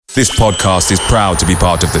This podcast is proud to be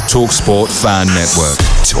part of the TalkSport Fan Network.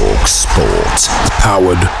 TalkSport.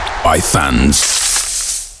 Powered by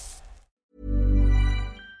fans.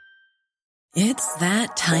 It's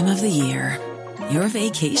that time of the year. Your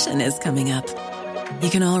vacation is coming up. You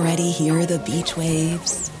can already hear the beach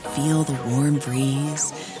waves, feel the warm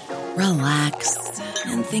breeze, relax,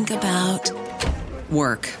 and think about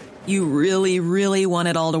work. You really, really want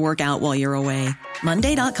it all to work out while you're away.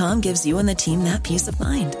 Monday.com gives you and the team that peace of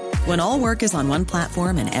mind. When all work is on one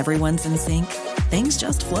platform and everyone's in sync, things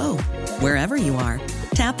just flow. Wherever you are,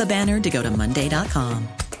 tap the banner to go to Monday.com.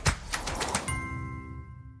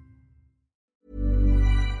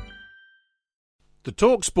 The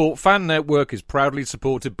TalkSport Fan Network is proudly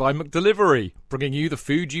supported by McDelivery, bringing you the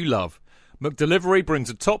food you love. McDelivery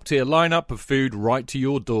brings a top-tier lineup of food right to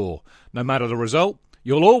your door. No matter the result,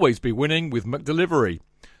 you'll always be winning with McDelivery.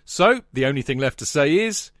 So, the only thing left to say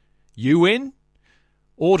is, you win?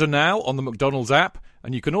 Order now on the McDonald's app,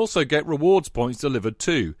 and you can also get rewards points delivered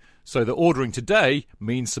too, so that ordering today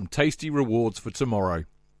means some tasty rewards for tomorrow.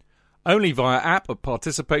 Only via app at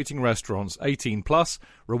participating restaurants. 18 plus.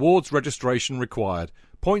 Rewards registration required.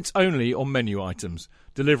 Points only on menu items.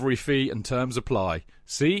 Delivery fee and terms apply.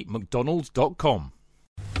 See mcdonalds.com.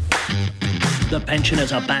 The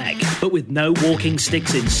pensioners are back, but with no walking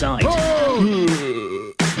sticks in sight.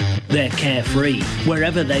 They're carefree,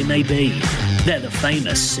 wherever they may be. They're the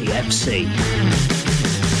famous CFC.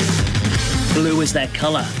 Blue is their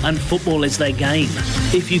colour and football is their game.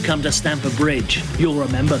 If you come to Stamford Bridge, you'll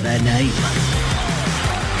remember their name.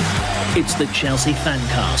 It's the Chelsea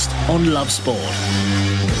Fancast on Love Sport.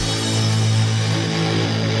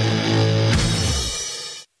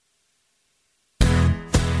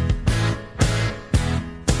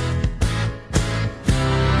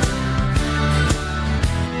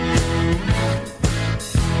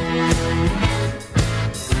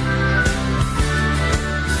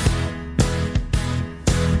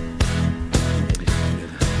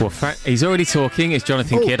 He's already talking. It's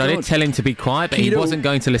Jonathan Kidd. God. I did tell him to be quiet, but he wasn't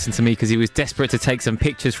going to listen to me because he was desperate to take some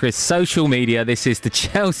pictures for his social media. This is the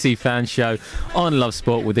Chelsea Fan Show on Love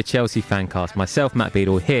Sport with the Chelsea Fancast. Myself, Matt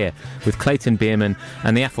Beadle, here with Clayton Bierman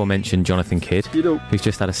and the aforementioned Jonathan Kidd, who's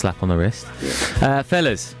just had a slap on the wrist. Yeah.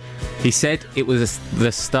 Fellas, he said it was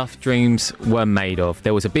the stuff dreams were made of.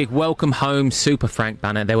 There was a big welcome home Super Frank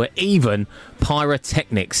banner. There were even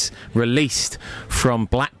pyrotechnics released from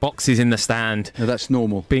black boxes in the stand. No, that's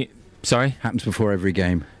normal. Sorry? Happens before every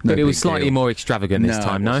game. No, but it was slightly more extravagant this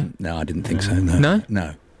time, no? No, I didn't think so, no.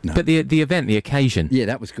 No? But the event, the occasion? Yeah,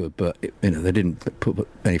 that was good, but they didn't put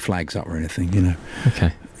any flags up or anything,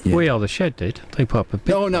 Okay. Yeah. We Are the Shed did. They put up a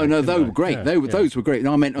big... No, they were great. Yeah, those were great.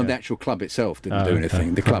 No, I meant on the actual club itself didn't do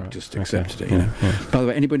anything. The club just accepted it, Yeah. By the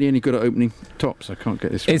way, anybody any good at opening tops? I can't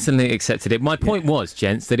get this one. Instantly accepted it. My point was,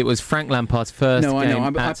 gents, that it was Frank Lampard's first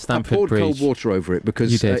game at Stamford Bridge. I poured cold water over it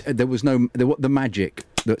because there was the magic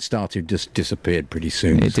that started just disappeared pretty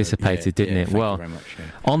soon. It dissipated, didn't it? Well, very much,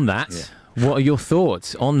 on that, what are your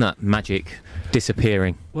thoughts on that magic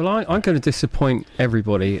disappearing? Well, I'm going to disappoint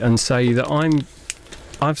everybody and say that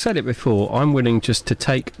I've said it before, I'm willing just to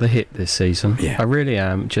take the hit this season. Yeah. I really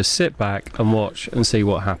am. Just sit back and watch and see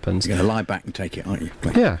what happens. You're going to lie back and take it, aren't you?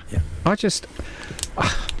 Yeah. I just...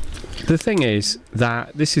 the thing is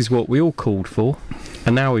that this is what we all called for,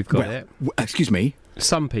 and now we've got it. Excuse me?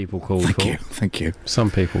 Some people called for. Thank you.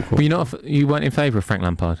 Some people called for. You weren't in favour of Frank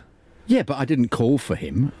Lampard? Yeah, but I didn't call for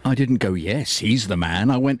him. I didn't go, yes, he's the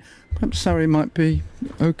man. I went, perhaps Sarri might be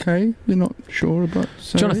okay. You're not sure about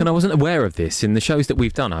Sarri? Jonathan, I wasn't aware of this. In the shows that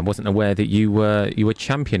we've done, I wasn't aware that you were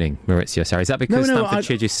championing Maurizio Sarri. Is that because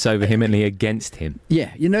Stamfordshire is so vehemently against him?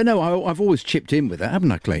 Yeah, I've always chipped in with that,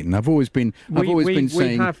 haven't I, Clayton? I've always been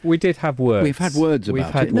saying... We did have words. We've had words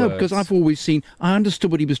about it. No, because I've always seen... I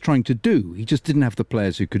understood what he was trying to do. He just didn't have the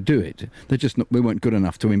players who could do it. We weren't good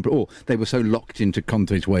enough to... Or they were so locked into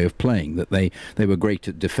Conte's way of playing that they were great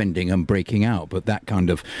at defending and breaking out, but that kind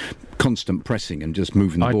of constant pressing and just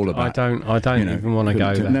moving the ball about. I don't even want to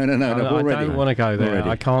go there. No. I don't want to go there. Already.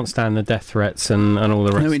 I can't stand the death threats and all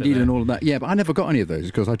the rest of it. No, indeed, and all of that. Yeah, but I never got any of those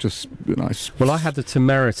because I just... Well, I had the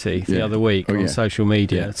temerity the other week on social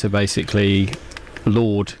media to basically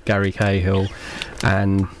laud Gary Cahill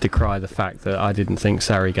and decry the fact that I didn't think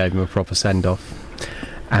Sarri gave him a proper send-off.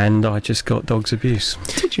 And I just got dog's abuse.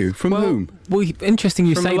 Did you? From whom? Well, interesting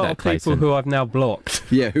you From say a lot that, of people Clayton. who I've now blocked.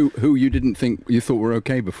 Yeah, who you didn't think you thought were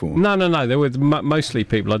okay before? No. They were mostly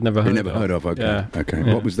people I'd never heard of. Heard of. Okay, Yeah. okay.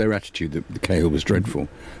 Yeah. What was their attitude? That the Cahill was dreadful.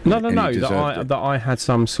 No. And he deserved it? That I had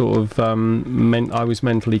some sort of I was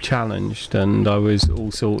mentally challenged, and I was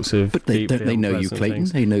all sorts of. But they know you, unpleasant Clayton.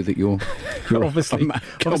 things. They know that you're obviously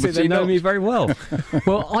they know me very well.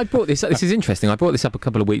 Well, I brought this up. This is interesting. I brought this up a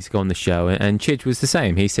couple of weeks ago on the show, and Chidge was the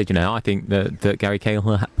same. He said, I think that Gary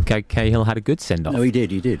Cahill had a good send-off. No, he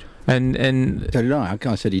did. And so did I.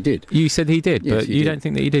 I said he did. You said he did, Yes, but he you did. don't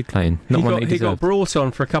think that he did, Clayton? Not one that He got brought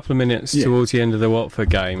on for a couple of minutes towards the end of the Watford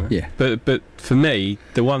game. Yeah. But for me,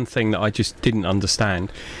 the one thing that I just didn't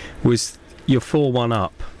understand was you're 4-1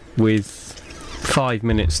 up with 5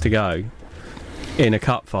 minutes to go in a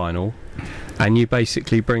cup final, and you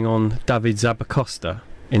basically bring on David Zabacosta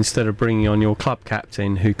instead of bringing on your club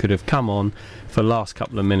captain, who could have come on for the last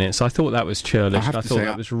couple of minutes. I thought that was churlish. I thought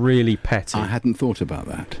that was really petty. I hadn't thought about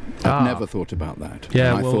that. I've never thought about that.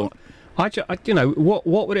 Yeah, and I thought,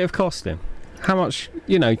 what would it have cost him? How much,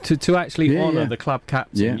 to actually honour the club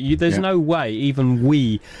captain? There's no way even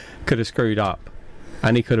we could have screwed up,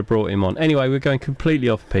 and he could have brought him on. Anyway, we're going completely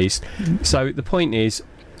off-piste. So the point is,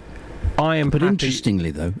 I am But happy.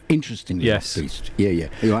 interestingly, Yes. off-piste. Yeah.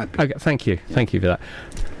 You're happy. Okay, thank you for that.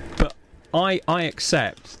 But I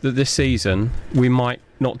accept that this season we might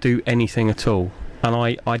not do anything at all, and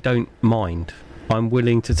I don't mind. I'm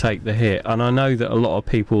willing to take the hit, and I know that a lot of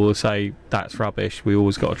people will say that's rubbish, we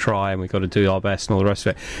always got to try and we've got to do our best and all the rest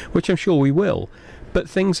of it, which I'm sure we will, but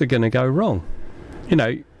things are going to go wrong.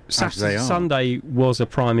 Sunday was a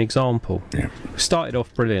prime example. Started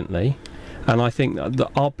off brilliantly, and I think that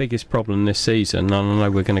our biggest problem this season, and I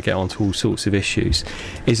know we're going to get onto all sorts of issues,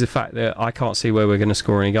 is the fact that I can't see where we're going to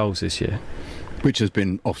score any goals this year. Which has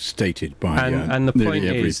been off-stated by and the point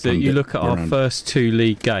is that you look at our first 2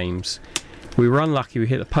 league games, we were unlucky. We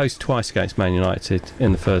hit the post twice against Man United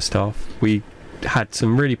in the first half. We had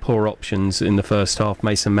some really poor options in the first half.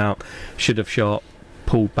 Mason Mount should have shot,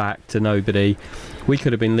 pulled back to nobody. We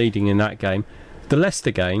could have been leading in that game. The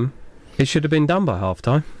Leicester game, it should have been done by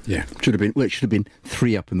half-time. Yeah, should have been. Well, it should have been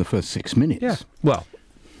 3 up in the first 6 minutes. Yeah, well,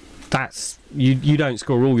 that's you don't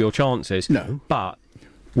score all your chances. No, but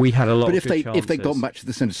we had a lot. But of good chances. if they'd gone back to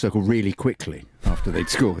the centre circle really quickly after they'd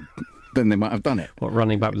scored, then they might have done it. What,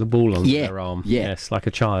 running back with the ball on their arm? Yeah. Yes, like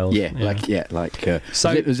a child. As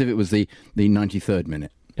if it was the 93rd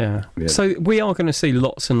minute. Yeah. So we are going to see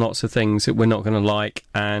lots and lots of things that we're not going to like,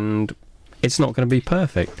 and it's not going to be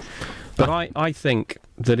perfect. But I think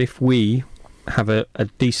that if we have a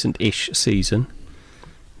decent-ish season,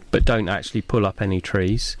 but don't actually pull up any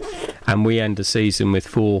trees, and we end the season with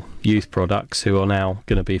 4 youth products who are now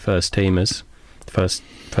going to be first teamers. First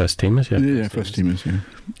teamers, yeah. First teamers, yeah.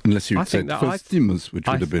 Unless you said first teamers, which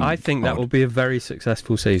would have been I think hard. that will be a very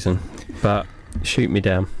successful season, but shoot me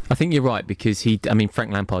down. I think you're right, because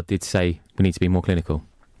Frank Lampard did say we need to be more clinical,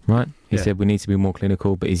 right? He said we need to be more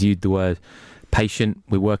clinical, but he's used the word patient.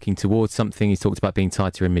 We're working towards something. He's talked about being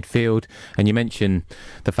tighter in midfield, and you mentioned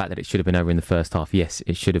the fact that it should have been over in the first half. Yes,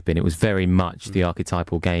 it should have been. It was very much the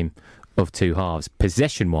archetypal game of 2 halves.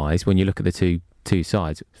 Possession-wise, when you look at the two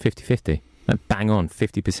sides, 50-50. Bang on,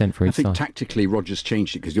 50% for each side. I think tactically Rodgers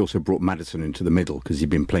changed it because he also brought Maddison into the middle because he'd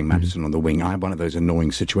been playing Maddison on the wing. I had one of those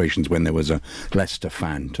annoying situations when there was a Leicester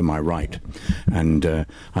fan to my right, and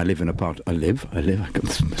I live in a part. I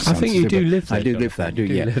think you do live there. I do live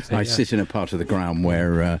there. I sit in a part of the ground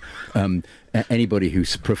where anybody who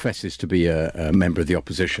professes to be a member of the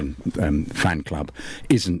opposition fan club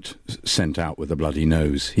isn't sent out with a bloody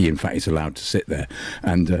nose. He, in fact, is allowed to sit there,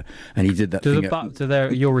 and he did that. Do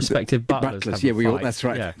your respective butlers have that's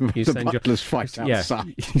right. Yeah. The butlers fight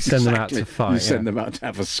outside. You send them out to fight. You send them out to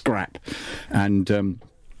have a scrap, and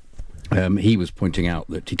he was pointing out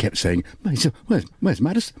that he kept saying, "Where's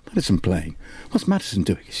Maddison playing? What's Maddison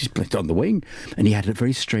doing? He's played on the wing." And he had a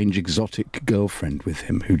very strange, exotic girlfriend with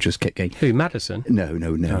him who just kept going. Who, Maddison? No.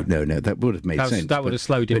 That would have made sense. That would have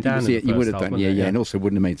slowed him down. You would have done, yeah, and also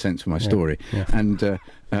wouldn't have made sense for my story. Yeah. And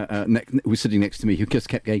was sitting next to me, who just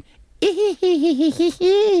kept going.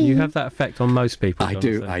 You have that effect on most people. I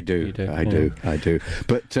do.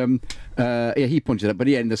 But he pointed out. But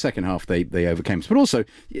in the second half they overcame. But also,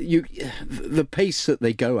 the pace that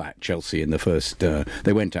they go at Chelsea in the first,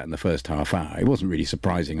 they went at in the first half hour. It wasn't really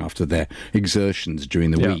surprising after their exertions during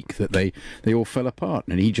the week that they all fell apart.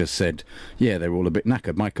 And he just said, they were all a bit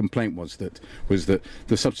knackered. My complaint was that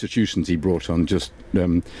the substitutions he brought on just.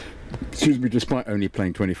 Despite only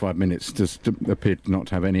playing 25 minutes, just appeared not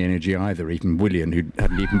to have any energy either. Even Willian, who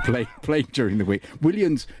hadn't even played during the week.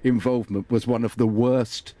 Willian's involvement was one of the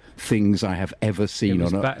worst things I have ever seen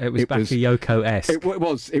on it. It was Bakayoko-esque.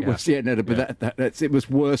 It was. Yeah, no, but it was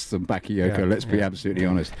worse than Bakayoko. Let's be absolutely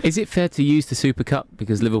honest. Is it fair to use the Super Cup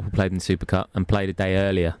because Liverpool played in the Super Cup and played a day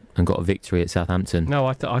earlier and got a victory at Southampton? No,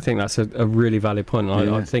 I think that's a really valid point.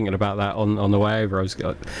 I'm thinking about that on the way over.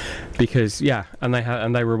 Because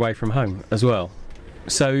and they were away from home as well.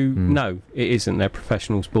 So no, it isn't. They're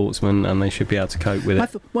professional sportsmen, and they should be able to cope with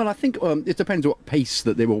it. I think it depends what pace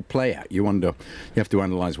that they all play at. You have to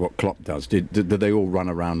analyse what Klopp does. Did they all run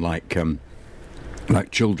around like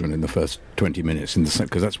children in the first 20 minutes?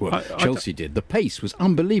 Because that's what Chelsea did. The pace was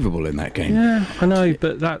unbelievable in that game. Yeah, I know,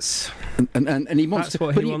 but that's and he wants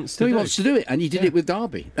that's to. He wants to do it, and he did it with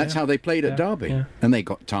Derby. That's how they played at Derby, and they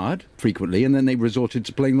got tired frequently, and then they resorted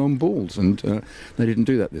to playing long balls, and they didn't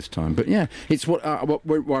do that this time. But it's what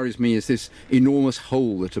worries me is this enormous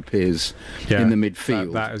hole that appears in the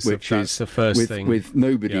midfield, that's is the first thing with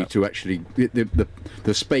nobody to actually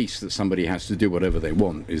the space that somebody has to do whatever they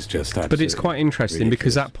want is just. But it's quite interesting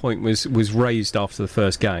because that point was raised after the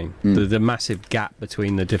first game. The massive gap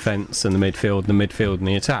between the defence and the midfield and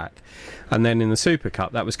the attack. And then in the Super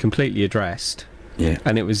Cup, that was completely addressed. Yeah.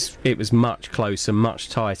 And it was much closer, much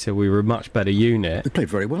tighter. We were a much better unit. They played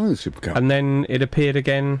very well in the Super Cup. And then it appeared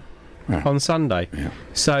again on Sunday. Yeah.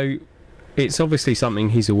 So it's obviously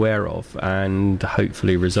something he's aware of and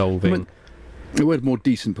hopefully resolving. There were more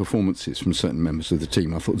decent performances from certain members of the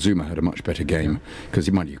team. I thought Zuma had a much better game because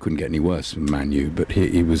you couldn't get any worse than Man U, but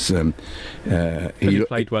he was. He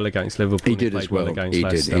played well against Liverpool. He did as well.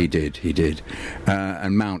 He did.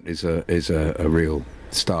 And Mount is a real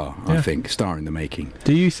star. I think star in the making.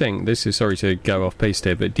 Do you think this is sorry to go off piste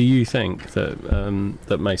here, but do you think that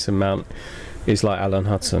that Mason Mount is like Alan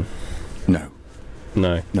Hudson? No,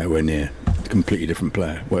 nowhere near. Completely different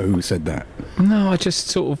player. Well, who said that? No, I just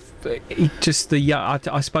sort of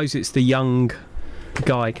I suppose it's the young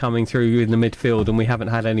guy coming through in the midfield, and we haven't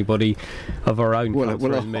had anybody of our own in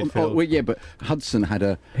midfield. But Hudson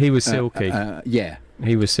had he was silky.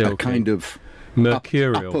 He was silky. A kind of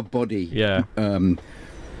mercurial upper body.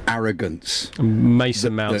 Arrogance.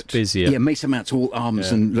 Mason Mount's busier. Yeah, Mason Mount's all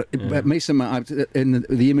arms and Mason Mount. In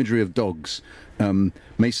the imagery of dogs,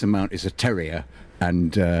 Mason Mount is a terrier.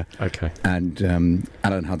 And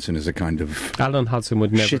Alan Hudson is a kind of. Alan Hudson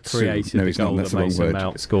would never create the goal that Mason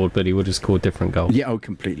Mount scored, but he would have scored different goals. Yeah,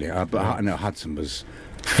 completely. But no, Hudson was.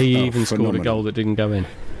 He even scored a goal that didn't go in.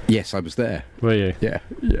 Yes, I was there. Were you? Yeah.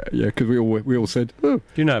 Because we all said, "Oh, do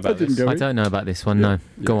you know about this?" I don't know about this one. No,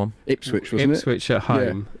 go on. Ipswich, wasn't it? Ipswich at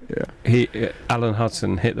home. Yeah. Alan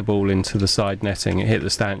Hudson hit the ball into the side netting. It hit the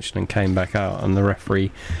stanchion and came back out, and the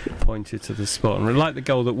referee pointed to the spot. And like the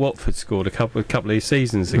goal that Watford scored a couple of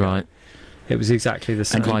seasons ago. Right. It was exactly the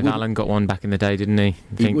same. And Clive Allen got one back in the day, didn't he?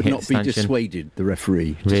 He would not be dissuaded, the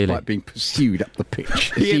referee, despite being pursued up the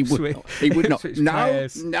pitch. He would not.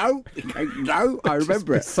 No. I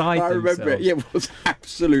remember it. Yeah, it was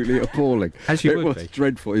absolutely appalling. As you would be. It was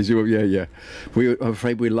dreadful. I'm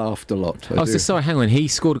afraid we laughed a lot. Sorry, hang on. He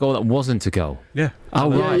scored a goal that wasn't a goal. Yeah. Oh,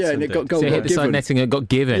 right. Yeah, and it got so it hit the side netting and it got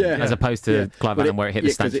given, as opposed to Clive Allen, where it hit the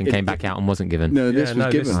stanchion, came back out and wasn't given. No, this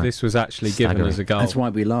was given. This was actually given as a goal. That's why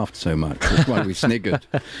we laughed so much. That's why we sniggered.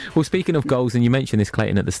 Well, speaking of goals, and you mentioned this,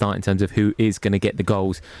 Clayton, at the start in terms of who is going to get the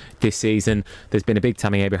goals this season. There's been a big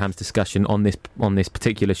Tammy Abrahams discussion on this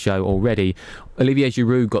particular show already. Olivier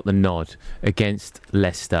Giroud got the nod against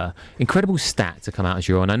Leicester. Incredible stat to come out of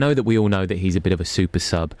Giroud, and I know that we all know that he's a bit of a super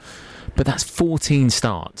sub. But that's 14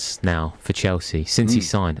 starts now for Chelsea since he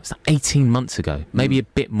signed. It's like 18 months ago, maybe a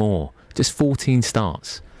bit more. Just 14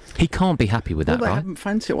 starts. He can't be happy with that, they right? haven't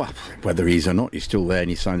fancied. Well, whether he is or not, he's still there, and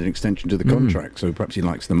he signed an extension to the contract, so perhaps he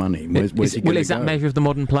likes the money. Where's he is that measure of the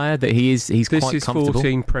modern player that he's quite comfortable? This is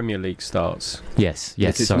 14 Premier League starts. Yes.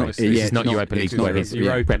 Sorry, this is not Europa League, where his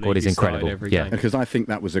record is incredible. Yeah, because I think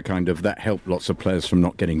that was a kind of that helped lots of players from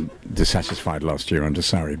not getting dissatisfied last year under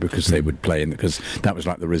Sarri, because they would play because that was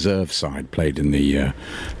like the reserve side played in the.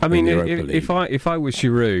 I mean, Europa League. if I was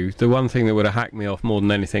Giroud, the one thing that would have hacked me off more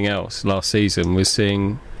than anything else last season was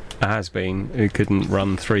seeing a has-been who couldn't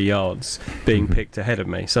run 3 yards being picked ahead of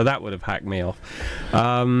me, so that would have hacked me off.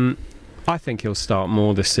 I think he'll start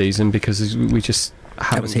more this season because we just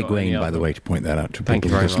that was Higuain, by the way, to point that out to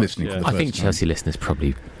people just listening for the first time. I think Chelsea listeners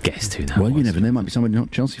probably guessed who that was. Well, you never know. There might be somebody not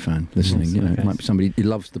a Chelsea fan listening. It might be somebody who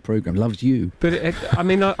loves the programme, loves you. But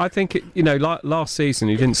I think last season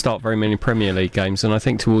he didn't start very many Premier League games, and I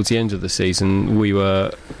think towards the end of the season we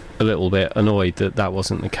were a little bit annoyed that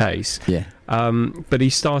wasn't the case. Yeah. But he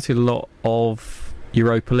started a lot of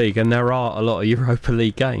Europa League, and there are a lot of Europa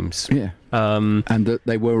League games. Yeah. And that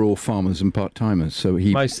they were all farmers and part-timers, so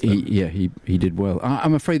he did well.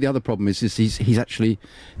 I'm afraid the other problem is he's actually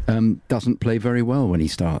doesn't play very well when he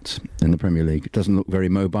starts in the Premier League. Doesn't look very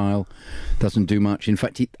mobile, doesn't do much. In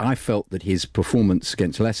fact, I felt that his performance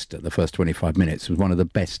against Leicester, the first 25 minutes, was one of the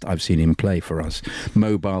best I've seen him play for us.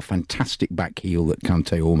 Mobile, fantastic back heel that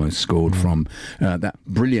Kante almost scored from. That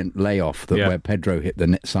brilliant layoff where Pedro hit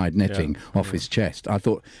the side netting off his chest. I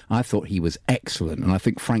thought he was excellent, and I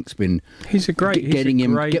think Frank's been getting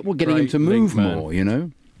him to move more. You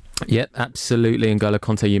know. Yep, absolutely. N'Golo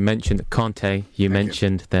Kanté, you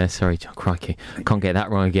mentioned there. Sorry, crikey, can't get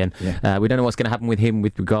that wrong again. Yeah. We don't know what's going to happen with him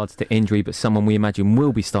with regards to injury, but someone we imagine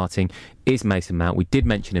will be starting is Mason Mount. We did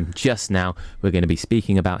mention him just now. We're going to be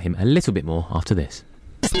speaking about him a little bit more after this.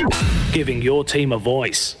 Giving your team a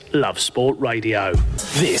voice. Love Sport Radio.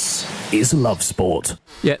 This is Love Sport.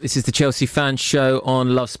 Yeah, this is the Chelsea Fan Show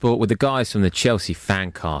on Love Sport with the guys from the Chelsea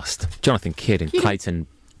Fancast. Jonathan Kidd and Clayton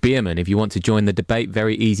Bierman. If you want to join the debate,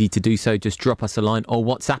 very easy to do so. Just drop us a line or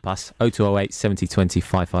WhatsApp us 0208 70 20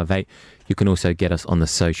 558. You can also get us on the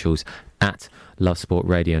socials at Love Sport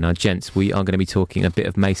Radio. Now, gents, we are going to be talking a bit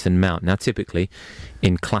of Mason Mount. Now, typically,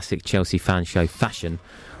 in classic Chelsea Fan Show fashion,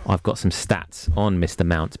 I've got some stats on Mr.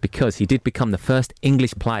 Mount because he did become the first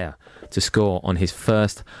English player to score on his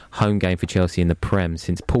first home game for Chelsea in the Prem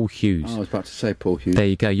since Paul Hughes. I was about to say Paul Hughes. There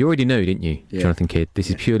you go. You already knew, didn't you, Jonathan Kidd? This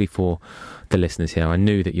is purely for the listeners here. I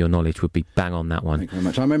knew that your knowledge would be bang on that one. Thank you very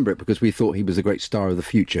much. I remember it because we thought he was a great star of the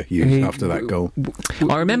future, Hughes, after that goal.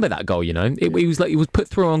 I remember that goal, you know. He was put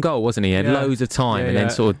through on goal, wasn't he? He had loads of time and then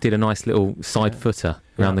sort of did a nice little side footer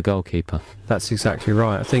around the goalkeeper. That's exactly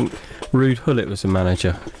right. I think Ruud Gullit was a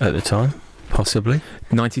manager at the time. Possibly.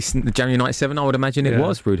 January 97, I would imagine it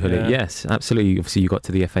was Ruud Gullit. Yes, absolutely. Obviously, you got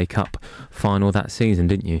to the FA Cup final that season,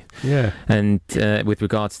 didn't you? Yeah. And with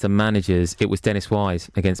regards to managers, it was Dennis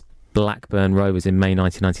Wise against Blackburn Rovers in May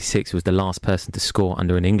 1996 was the last person to score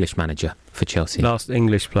under an English manager for Chelsea. Last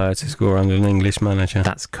English player to score under an English manager.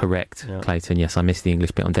 That's correct, Clayton. Yes, I missed the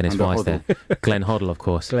English bit on Dennis Wise there. Glenn Hoddle, of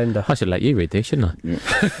course. Glenda. I should let you read this, shouldn't I?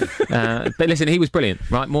 Yeah. But listen, he was brilliant,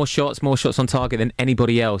 right? More shots on target than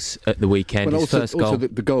anybody else at the weekend. But His first goal. Also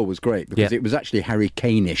the goal was great because it was actually Harry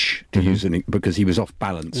Kane-ish to use it because he was off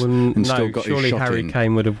balance and still got his shot in. Surely Harry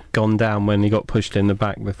Kane would have gone down when he got pushed in the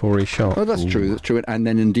back before he shot. Oh, that's true. That's true. And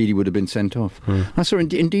then indeed he would have been sent off. I saw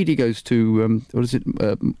indeed he goes to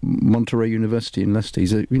Monterey University in Leicester.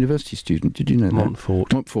 He's a university student. Did you know that?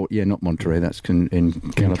 Montfort, not Monterey. That's in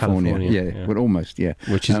California. Yeah, well, almost. Yeah,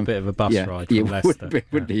 which is a bit of a bus ride from Leicester.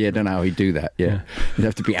 Would be. I don't know how he'd do that. Yeah, he'd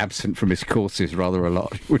have to be absent from his courses rather a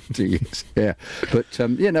lot, wouldn't he? Yeah, but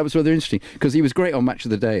that was rather interesting because he was great on Match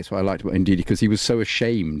of the Day. That's what I liked about Ndidi because he was so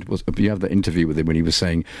ashamed. You have that interview with him when he was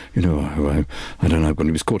saying, I don't know, when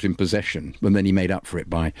he was caught in possession, and then he made up for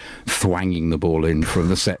it by thwanging the ball in from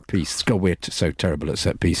the set piece. God, we're so terrible at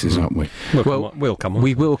set pieces, aren't we? We'll come on.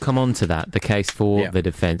 We will come on to that, the case for the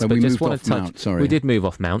defence. But just want to touch. Mount, sorry. We did move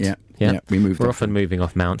off Mount. Yeah, we're often moving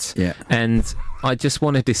off Mounts. Yeah. And I just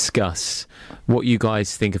want to discuss what you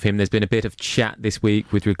guys think of him. There's been a bit of chat this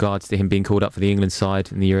week with regards to him being called up for the England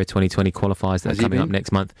side in the Euro 2020 qualifiers that are coming up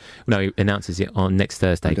next month. No, he announces it on next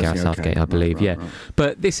Thursday, Gareth Southgate, I believe. Right.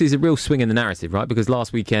 But this is a real swing in the narrative, right? Because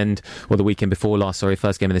last weekend, or the weekend before last,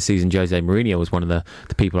 first game of the season, Jose Mourinho was one of the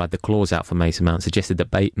people who had the claws out for Mason Mount, suggested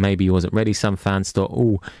that maybe he wasn't ready. Some fans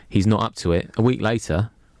thought, he's not up to it. A week later,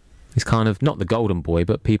 he's kind of not the golden boy,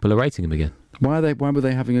 but people are rating him again. Why were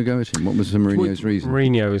they having a go at him? What was Mourinho's reason?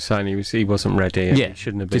 Mourinho was saying he wasn't ready and he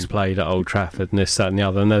shouldn't have been played at Old Trafford and this, that and the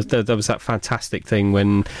other. And there was that fantastic thing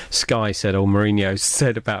when Sky said, Mourinho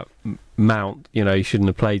said about Mount, he shouldn't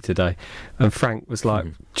have played today. And Frank was like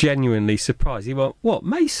genuinely surprised. He went, what,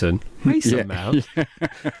 Mason Mount? Yeah.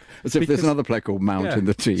 As if there's another player called Mount in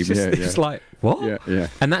the team. It's like, what? Yeah.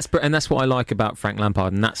 And that's what I like about Frank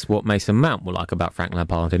Lampard, and that's what Mason Mount will like about Frank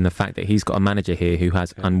Lampard, in the fact that he's got a manager here who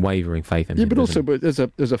has unwavering faith in him. But also,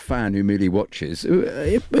 as a fan who merely watches,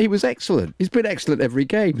 he was excellent. He's been excellent every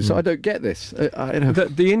game, so I don't get this.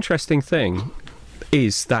 The interesting thing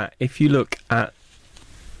is that if you look at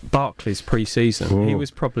Barkley's pre-season, he was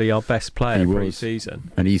probably our best player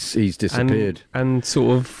pre-season, and he's disappeared. And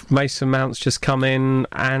sort of Mason Mount's just come in,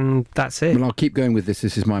 and that's it. Well, I'll keep going with this.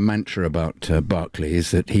 This is my mantra about Barkley: is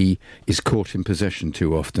that he is caught in possession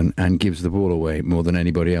too often and gives the ball away more than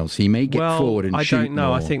anybody else. He may get forward and shoot. I don't know.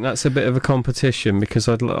 More. I think that's a bit of a competition because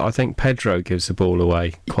I think Pedro gives the ball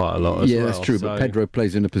away quite a lot as well. Yeah, that's true. But Pedro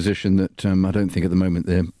plays in a position that I don't think at the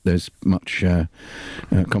moment there's much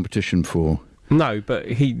competition for. No, but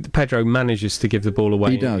Pedro manages to give the ball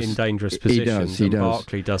away in dangerous positions. He does.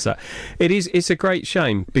 Barkley does that. It's a great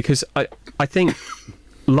shame because I think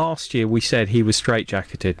last year we said he was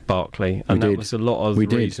straitjacketed, Barkley, and that was a lot of the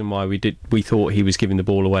reason why we thought he was giving the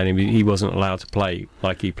ball away and he wasn't allowed to play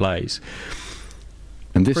like he plays.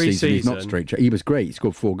 And this season he's not straitjacketed. He was great. He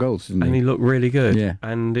scored 4 goals, didn't he? And he looked really good. Yeah.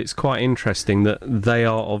 And it's quite interesting that they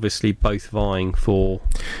are obviously both vying for.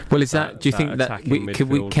 Well, is that? Do you think that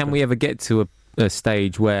can we ever get to a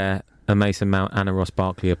stage where a Mason Mount and a Ross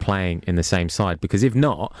Barkley are playing in the same side? Because if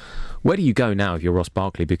not, where do you go now if you're Ross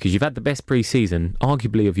Barkley? Because you've had the best pre-season,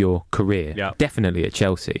 arguably, of your career, definitely at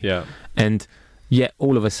Chelsea. Yeah. And yet,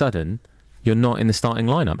 all of a sudden, you're not in the starting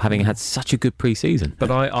lineup, having had such a good pre-season. But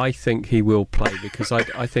I think he will play because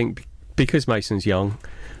I think because Mason's young,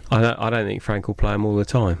 I don't think Frank will play him all the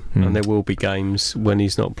time. And there will be games when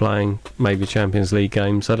he's not playing, maybe Champions League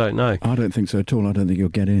games, I don't know. I don't think so at all. I don't think he'll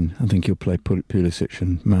get in. I think he'll play Pulisic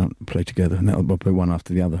and Mount play together, and that'll be one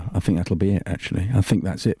after the other. I think that'll be it, actually. I think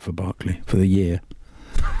that's it for Barkley for the year.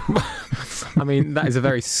 I mean, that is a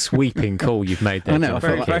very sweeping call you've made there. I know.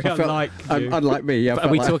 Unlike me. Are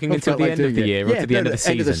we talking until the end of the year or to the end of the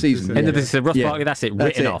season? End of the season. End of the season. Ross Barkley, that's it.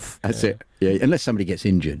 Written off. That's it. Yeah, unless somebody gets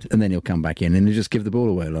injured, and then he'll come back in and he'll just give the ball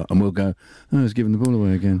away a lot, and we'll go, oh, he's giving the ball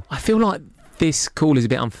away again. I feel like this call is a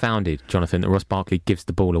bit unfounded, Jonathan, that Ross Barkley gives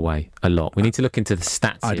the ball away a lot. We need to look into the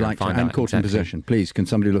stats. I'd like to. And caught in possession. Please, can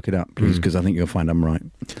somebody look it up, please? Because I think you'll find I'm right.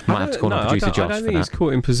 Might have to call on producer Josh for that. I don't think he's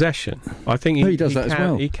caught in possession. I think he does that as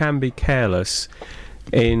well. He can be careless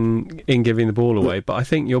in giving the ball away, but I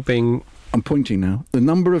think you're being... I'm pointing now. The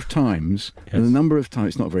number of times,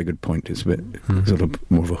 it's not a very good point, it's a bit sort of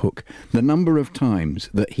more of a hook. The number of times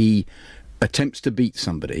that he attempts to beat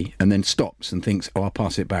somebody and then stops and thinks, oh, I'll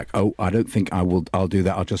pass it back. Oh, I don't think I'll do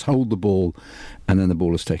that. I'll just hold the ball, and then the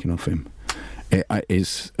ball is taken off him. It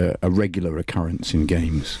is a regular occurrence in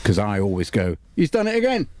games, because I always go, he's done it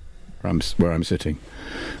again, where I'm sitting.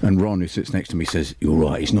 And Ron, who sits next to me, says, you're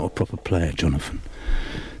right, he's not a proper player, Jonathan.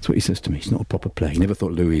 That's what he says to me. He's not a proper player. He never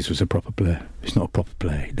thought Luis was a proper player. He's not a proper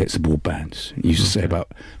player. He lets the ball bounce. He used to say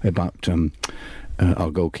about our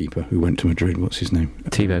goalkeeper who went to Madrid. What's his name?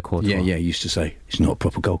 Thibaut Courtois. Yeah. He used to say he's not a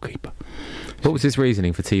proper goalkeeper. What was his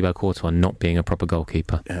reasoning for Thibaut Courtois not being a proper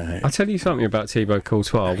goalkeeper? I'll tell you something about Thibaut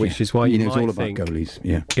Courtois, which is why he knows all about goalies.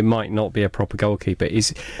 Yeah, it might not be a proper goalkeeper.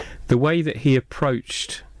 Is the way that he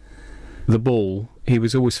approached the ball. He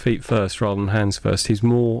was always feet first rather than hands first. His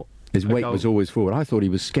weight was always forward. I thought he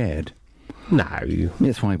was scared. No.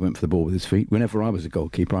 That's why he went for the ball with his feet. Whenever I was a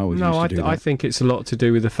goalkeeper, I always used to do that. I think it's a lot to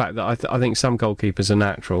do with the fact that I think some goalkeepers are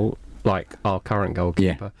natural, like our current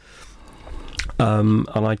goalkeeper. Yeah. And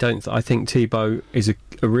I think Thibaut is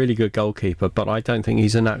a really good goalkeeper, but I don't think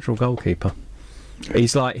he's a natural goalkeeper.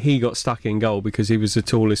 He's like, he got stuck in goal because he was the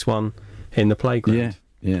tallest one in the playground.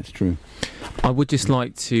 Yeah, it's true. I would just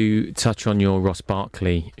like to touch on your Ross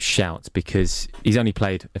Barkley shout, because he's only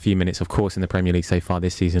played a few minutes, of course, in the Premier League so far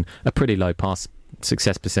this season. A pretty low pass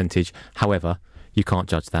success percentage. However, you can't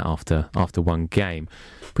judge that after one game.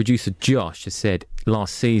 Producer Josh has said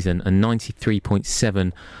last season a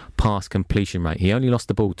 93.7 pass completion rate. He only lost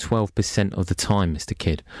the ball 12% of the time, Mr.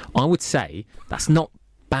 Kidd. I would say that's not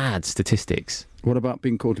bad statistics. What about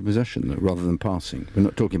being caught in possession, though, rather than passing? We're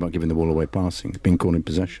not talking about giving the ball away passing. Being caught in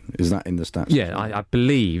possession. Is that in the stats? Yeah, I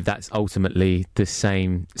believe that's ultimately the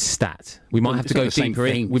same stat. We might have to go deeper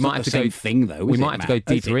in. We might have to go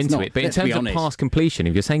deeper into it. But in terms of pass completion,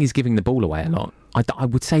 if you're saying he's giving the ball away a lot, I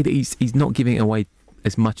would say that he's not giving it away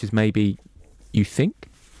as much as maybe you think.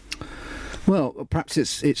 Well, perhaps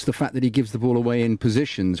it's the fact that he gives the ball away in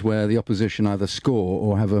positions where the opposition either score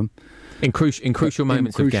or have a... In crucial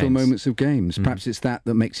moments of games. Perhaps it's that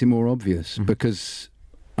makes it more obvious, because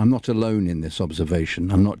I'm not alone in this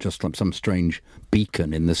observation. I'm not just like some strange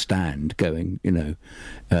beacon in the stand going,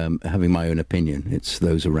 having my own opinion. It's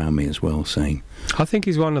those around me as well saying... I think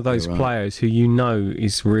he's one of those players who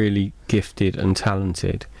is really gifted and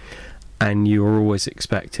talented, and you're always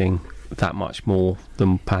expecting that much more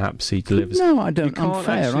than perhaps he delivers. No, I don't. I'm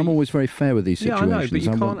fair. I'm always very fair with these situations. Yeah, I know, but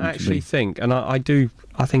you can't actually think, and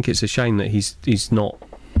I think it's a shame that he's not,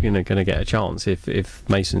 going to get a chance if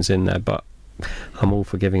Mason's in there. But I'm all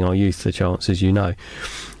for giving our youth the chance, as you know.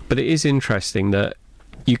 But it is interesting that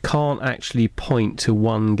you can't actually point to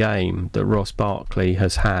one game that Ross Barkley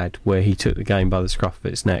has had where he took the game by the scruff of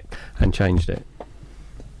its neck and changed it.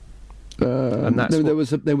 And there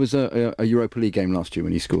was a Europa League game last year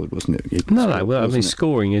when he scored, wasn't it?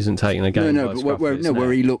 Scoring isn't taking a game.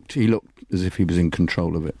 Where he looked as if he was in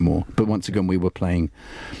control of it more. But once again, we were playing,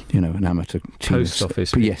 an amateur post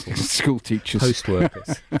office. Yes, school teachers,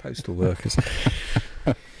 postal workers.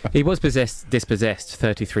 He was dispossessed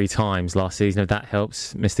 33 times last season. If that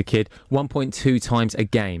helps, Mr. Kidd, 1.2 times a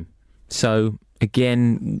game. So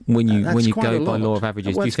again, when you go by law of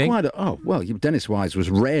averages, do you think? Dennis Wise was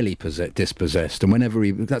rarely dispossessed,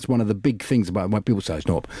 and that's one of the big things about when people say,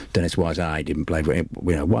 "No, Dennis Wise, he didn't play for.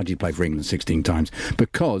 Why did he play for England 16 times?"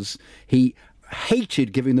 Because he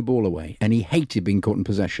hated giving the ball away, and he hated being caught in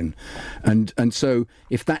possession, and so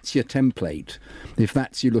if that's your template,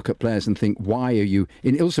 you look at players and think, why are you?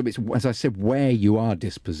 And also, it's, as I said, where you are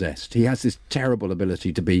dispossessed. He has this terrible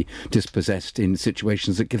ability to be dispossessed in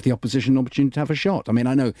situations that give the opposition an opportunity to have a shot. I mean,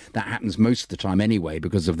 I know that happens most of the time anyway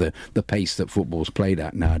because of the pace that football's played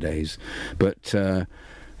at nowadays, but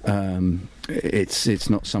it's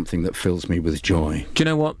not something that fills me with joy. Do you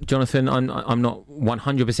know what, Jonathan? I'm not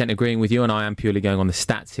 100% agreeing with you, and I am purely going on the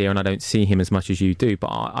stats here, and I don't see him as much as you do. But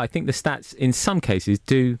I think the stats, in some cases,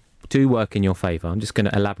 do work in your favour. I'm just going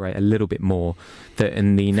to elaborate a little bit more. That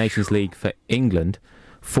in the Nations League for England,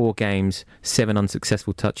 4 games, 7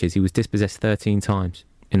 unsuccessful touches. He was dispossessed 13 times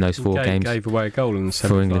in those 4 games. Gave away a goal in the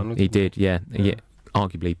for England. He did, yeah.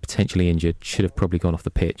 Arguably potentially injured, should have probably gone off the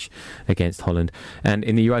pitch against Holland. And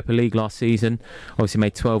in the Europa League last season, obviously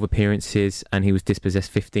made 12 appearances and he was dispossessed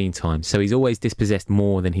 15 times. So he's always dispossessed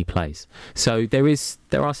more than he plays. So there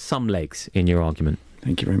are some legs in your argument.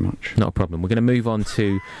 Thank you very much. Not a problem. We're going to move on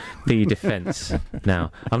to the defence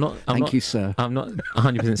now. Thank you, sir. I'm not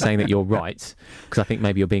 100% saying that you're right, because I think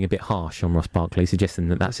maybe you're being a bit harsh on Ross Barkley, suggesting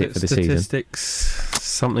that that's it for the season. Statistics,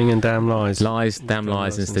 something and damn lies. Lies, damn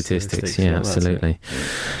lies and statistics. Yeah, absolutely.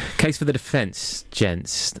 Case for the defence,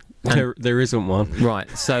 gents. There isn't one. Right.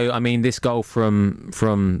 So, I mean, this goal from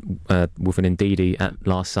Wilfred Ndidi at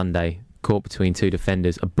last Sunday, caught between 2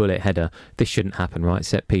 defenders, a bullet header. This shouldn't happen, right?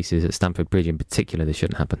 Set pieces at Stamford Bridge in particular, this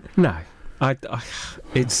shouldn't happen. No.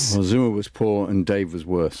 Zuma was poor and Dave was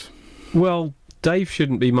worse. Well, Dave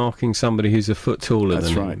shouldn't be marking somebody who's a foot taller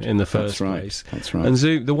than him in the first place. That's right. And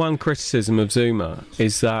the one criticism of Zuma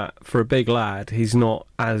is that for a big lad, he's not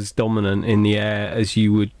as dominant in the air as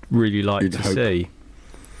you would really like to see.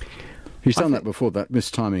 He's done that before, that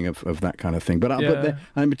mistiming of that kind of thing. But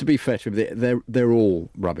to be fair to him, they're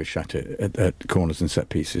all rubbish at it, at corners and set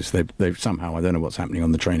pieces. They've somehow, I don't know what's happening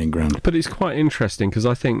on the training ground. But it's quite interesting because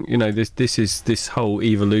I think, this is this whole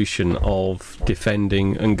evolution of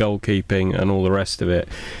defending and goalkeeping and all the rest of it.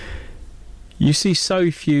 You see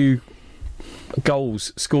so few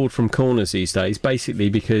goals scored from corners these days,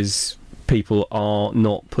 basically because people are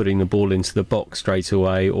not putting the ball into the box straight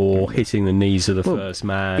away or hitting the knees of the first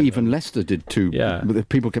man. Even Leicester did too. Yeah.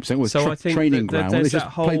 People kept saying, I think training ground. They just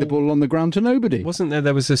played the ball on the ground to nobody. Wasn't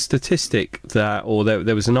there was a statistic there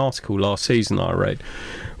was an article last season I read,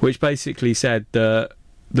 which basically said that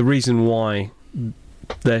the reason why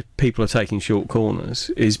people are taking short corners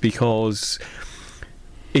is because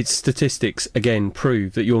its statistics, again,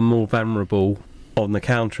 prove that you're more vulnerable on the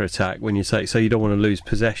counter-attack when you take, so you don't want to lose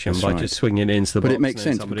possession just swinging it into the box. But it makes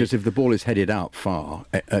sense because if the ball is headed out far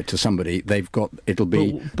to somebody, it'll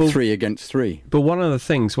be 3 against 3. But one of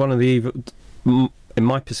the in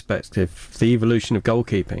my perspective, the evolution of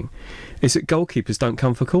goalkeeping is that goalkeepers don't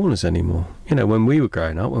come for corners anymore. When we were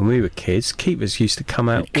growing up, when we were kids, keepers used to come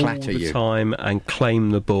out all the time and claim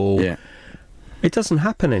the ball. Yeah. It doesn't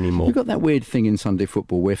happen anymore. You've got that weird thing in Sunday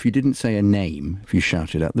football where if you didn't say a name, if you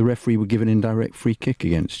shouted out, the referee would give an indirect free kick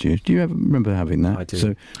against you. Do you ever remember having that? I do.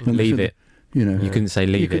 So, leave it. You couldn't say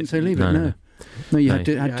leave it. You couldn't say leave it, no. No, you had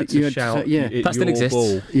to shout. That still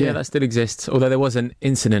exists. Yeah, that still exists. Although there was an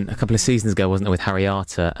incident a couple of seasons ago, wasn't there, with Harry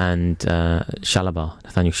Arter and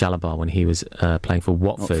Nathaniel Shalabar, when he was playing for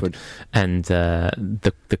Watford. And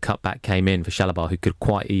the cutback came in for Shalabar, who could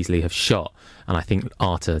quite easily have shot. And I think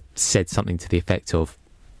Arter said something to the effect of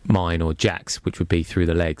mine or Jack's, which would be through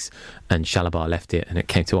the legs, and Shalabar left it and it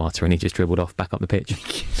came to Arter and he just dribbled off back up the pitch.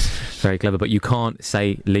 Very clever. But you can't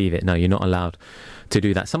say leave it. No, you're not allowed to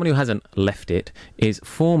do that. Someone who hasn't left it is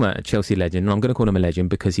former Chelsea legend, and I'm going to call him a legend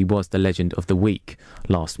because he was the legend of the week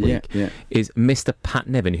last week, is Mr. Pat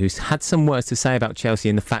Nevin, who's had some words to say about Chelsea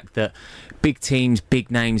and the fact that big teams, big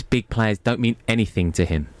names, big players don't mean anything to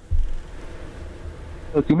him.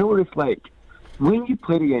 Do you know what it's like? When you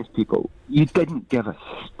played against people, you didn't give a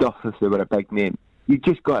stuff if they were a big name. You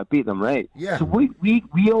just got to beat them, right? Yeah. So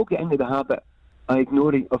we all get into the habit of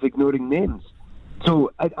ignoring names.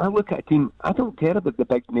 So I look at a team, I don't care about the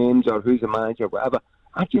big names or who's the manager or whatever.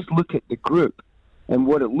 I just look at the group and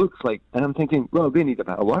what it looks like, and I'm thinking, well, they need a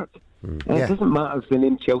bit of work. And it doesn't matter if the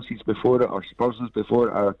name Chelsea's before it or Spurs is before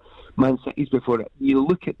it or Man City's before it. You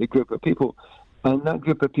look at the group of people, and that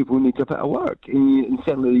group of people need a bit of work. And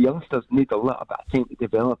certainly the youngsters need a little bit of time to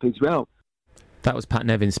develop as well. That was Pat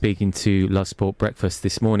Nevin speaking to Love Sport Breakfast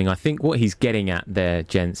this morning. I think what he's getting at there,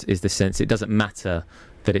 gents, is the sense it doesn't matter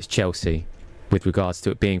that it's Chelsea. with regards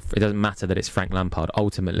to it doesn't matter that it's Frank Lampard.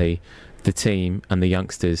 Ultimately, the team and the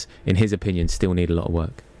youngsters, in his opinion, still need a lot of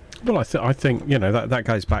work. Well, I think that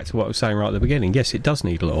goes back to what I was saying right at the beginning. Yes, it does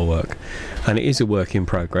need a lot of work, and it is a work in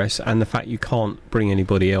progress. And the fact you can't bring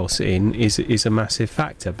anybody else in is a massive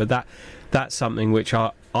factor. But that's something which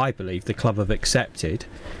I believe the club have accepted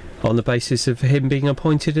on the basis of him being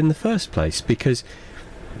appointed in the first place, because.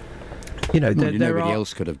 Nobody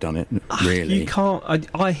else could have done it, really. You can't.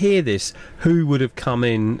 I hear this. Who would have come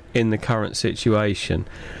in the current situation?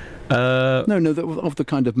 Of the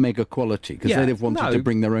kind of mega quality, because they'd have wanted to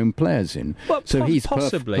bring their own players in. Well, so he's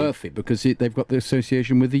possibly perfect because they've got the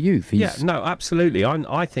association with the youth. Absolutely.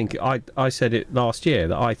 I think I said it last year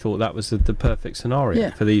that I thought that was the perfect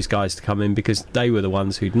scenario for these guys to come in, because they were the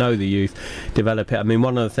ones who'd know the youth, develop it. I mean,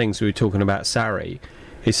 one of the things we were talking about Sarri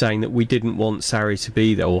is saying that we didn't want Sarri to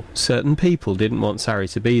be there, or certain people didn't want Sarri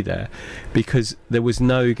to be there, because there was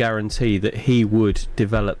no guarantee that he would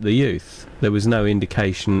develop the youth. There was no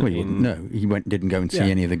indication. Well, he didn't go and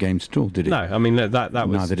see any of the games at all, did he? No, I mean that was.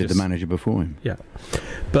 Neither did the manager before him. Yeah,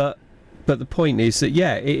 but the point is that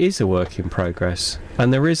it is a work in progress,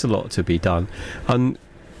 and there is a lot to be done. And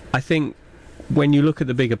I think when you look at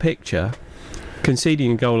the bigger picture,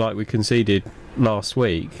 conceding a goal like we conceded last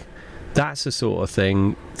week, that's the sort of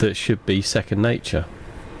thing that should be second nature.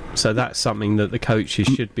 So that's something that the coaches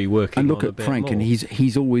should be working on. And look at Frank, and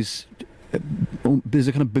he's always there's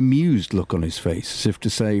a kind of bemused look on his face, as if to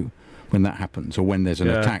say, when that happens, or when there's an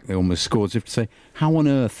attack they almost score, as if to say, how on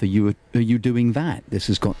earth are you doing that? This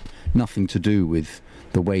has got nothing to do with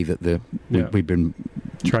the way that we've been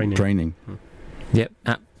training. Yep,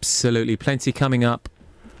 absolutely. Plenty coming up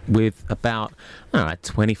with about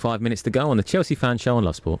 25 minutes to go on the Chelsea Fan Show on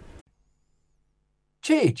Love Sport.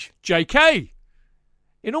 Chidge. JK,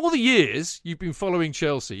 in all the years you've been following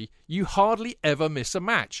Chelsea, you hardly ever miss a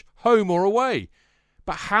match, home or away.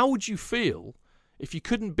 But how would you feel if you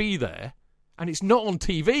couldn't be there and it's not on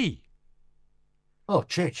TV? Oh,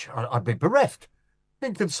 Chidge, I'd be bereft,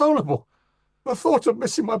 inconsolable. The thought of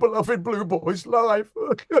missing my beloved Blue Boys live.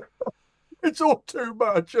 It's all too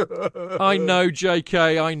much. I know,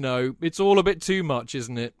 JK, I know. It's all a bit too much,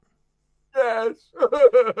 isn't it? Yes.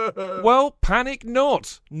 Well, panic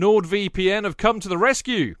not. NordVPN have come to the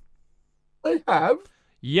rescue. They have?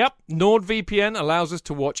 Yep, NordVPN allows us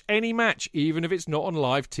to watch any match, even if it's not on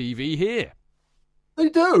live TV here. They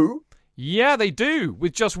do? Yeah, they do.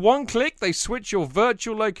 With just one click, they switch your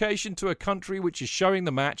virtual location to a country which is showing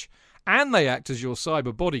the match, and they act as your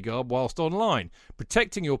cyber bodyguard whilst online,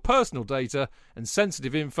 protecting your personal data and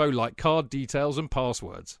sensitive info like card details and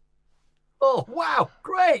passwords. Oh, wow,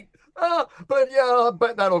 great. But I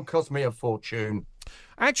bet that'll cost me a fortune.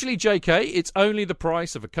 Actually, JK, it's only the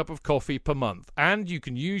price of a cup of coffee per month, and you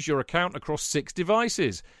can use your account across 6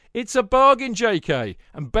 devices. It's a bargain, JK,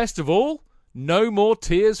 and best of all, no more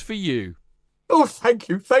tears for you. Oh, thank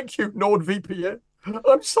you, NordVPN.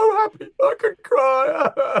 I'm so happy I could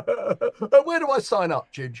cry. Where do I sign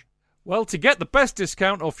up, Chidge? Well, to get the best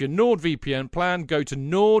discount off your NordVPN plan, go to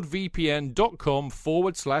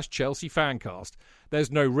nordvpn.com/Chelsea Fancast. There's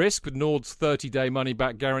no risk with Nord's 30-day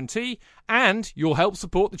money-back guarantee, and you'll help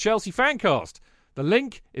support the Chelsea Fancast. The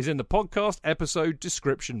link is in the podcast episode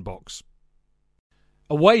description box.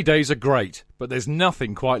 Away days are great, but there's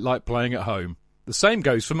nothing quite like playing at home. The same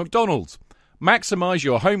goes for McDonald's. Maximise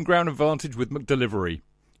your home ground advantage with McDelivery.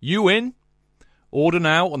 You in? Order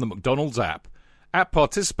now on the McDonald's app. At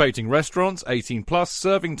participating restaurants, 18 plus,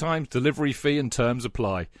 serving times, delivery fee and terms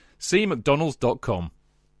apply. See mcdonalds.com.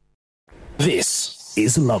 This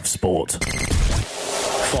is Love Sport.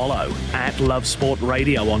 Follow at Love Sport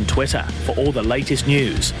Radio on Twitter for all the latest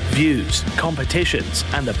news, views, competitions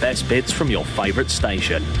and the best bits from your favourite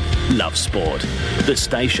station. Love Sport, the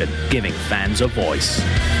station giving fans a voice.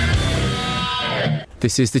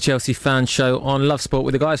 This is the Chelsea Fan Show on Love Sport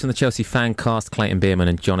with the guys from the Chelsea Fancast, Clayton Bierman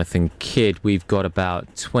and Jonathan Kidd. We've got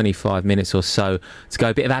about 25 minutes or so to go.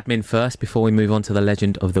 A bit of admin first before we move on to the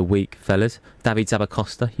legend of the week, fellas. David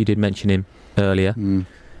Zabacosta, you did mention him earlier.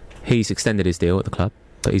 He's extended his deal at the club,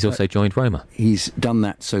 but he's also joined Roma. He's done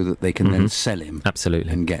that so that they can then sell him.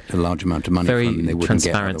 Absolutely. And get a large amount of money from him. They Very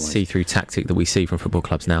transparent, see-through tactic that we see from football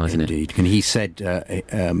clubs now, isn't it? Indeed. And he said,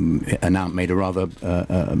 made a rather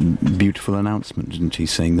beautiful announcement, didn't he,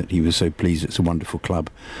 saying that he was so pleased it's a wonderful club.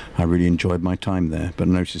 I really enjoyed my time there. But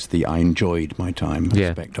notice I enjoyed my time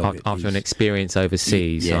aspect of it. After an experience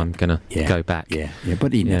overseas, I'm going to go back. Yeah,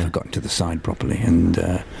 but he never got into the side properly.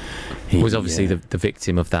 And he was obviously the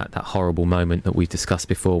victim of that horrible moment that we've discussed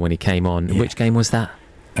before when he came on. Which game was that?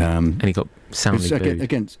 And he got soundly booed.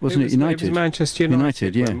 Against, wasn't it United? It was Manchester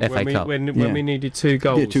United, yeah. FA Cup. When we needed 2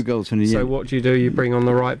 goals. Yeah, 2 goals. So what do? You bring on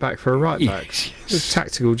the right back for a right back. Yes. It's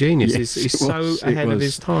tactical genius. Yes, He's so ahead of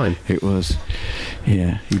his time. It was.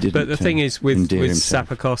 Yeah, he didn't. But the thing is, with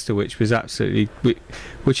Zappacosta,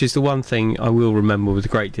 which is the one thing I will remember with a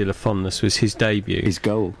great deal of fondness, was his debut. His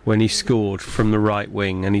goal. When he scored from the right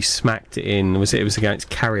wing and he smacked it in. It was against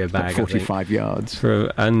Carriabag, 45 yards.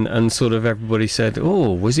 And sort of everybody said,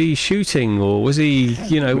 oh, was he shooting or was he,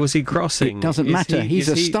 was he crossing? It doesn't matter. He's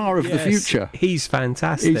a star of the future. He's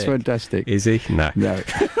fantastic. He's fantastic. Is he? No.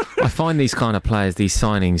 I find these kind of players, these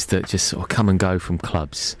signings that just sort of come and go from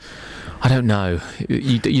clubs. I don't know.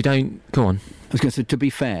 You don't... Go on. I was going to say, to be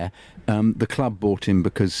fair, the club bought him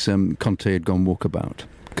because Conte had gone walkabout.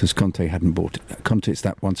 Because Conte hadn't bought it. Conte, it's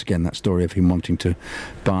that story of him wanting to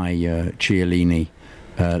buy Chiellini,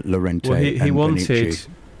 Llorente, well, he wanted Bonucci.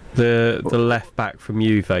 the left back from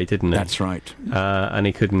Juve, didn't he? That's right. And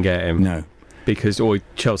he couldn't get him. No. Because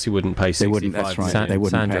Chelsea wouldn't pay 65. They wouldn't. That's right. They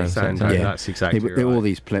wouldn't pay. Sandro, yeah. That's exactly right. They were all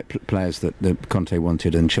these players that Conte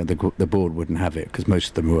wanted, and the board wouldn't have it because most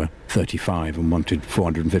of them were 35 and wanted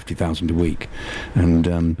 450,000 a week.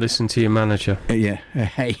 And listen to your manager. Yeah.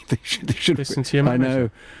 Hey, they should listen to your manager. I know.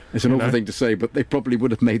 It's an awful thing to say, but they probably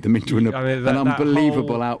would have made them into an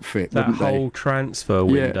unbelievable outfit. That whole transfer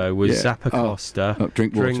window was Zappacosta,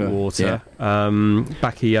 Drinkwater,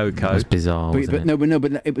 Bakayoko. It was bizarre.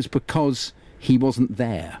 But it was because he wasn't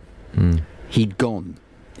there. He'd gone.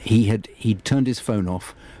 He'd turned his phone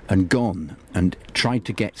off and gone and tried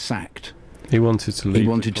to get sacked. He wanted to leave. He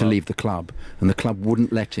wanted to leave the club, and the club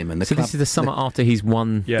wouldn't let him. And this is the summer after he's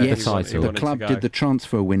won the title. The club did the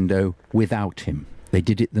transfer window without him. They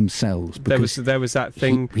did it themselves. Because there was that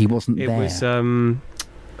thing. He wasn't there. It was.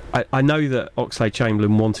 I know that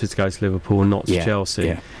Oxlade-Chamberlain wanted to go to Liverpool and not to Chelsea.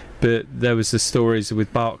 Yeah. But there was the stories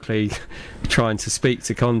with Barkley trying to speak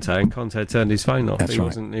to Conte, and Conte turned his phone off. That's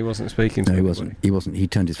right. He wasn't speaking to him. He wasn't. He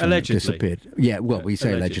turned his phone off. Allegedly. Disappeared. Yeah, well, we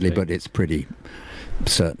say allegedly, but it's pretty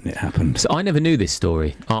certain it happened. So I never knew this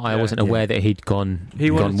story. I wasn't aware that he'd gone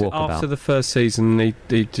walkabout. After the first season,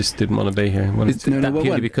 he just didn't want to be here.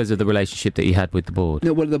 Purely because of the relationship that he had with the board?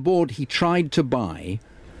 No, well, the board, he tried to buy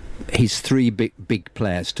his 3 big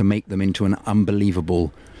players to make them into an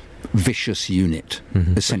unbelievable vicious unit,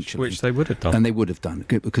 essentially. Which they would have done. And they would have done,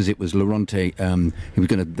 because it was Llorente, he was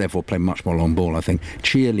going to therefore play much more long ball, I think,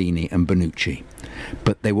 Chiellini and Bonucci.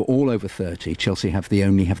 But they were all over 30. Chelsea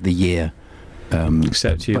only have the year.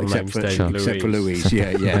 Except for Louise,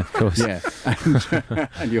 yeah, of course, yeah,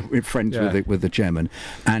 and you're friends with the chairman,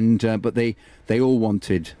 and but they all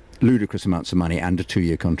wanted ludicrous amounts of money and a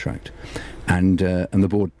 2-year contract, and the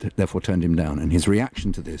board therefore turned him down. And his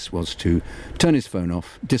reaction to this was to turn his phone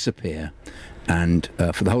off, disappear, and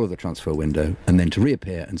for the whole of the transfer window, and then to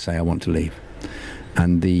reappear and say, "I want to leave."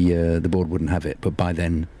 And the board wouldn't have it, but by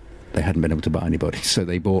then they hadn't been able to buy anybody, so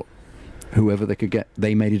they bought whoever they could get.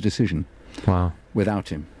 They made a decision. Wow. Without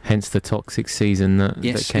him. Hence the toxic season that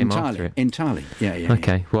came after it. Entirely. Yeah.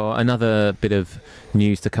 Okay. Well, another bit of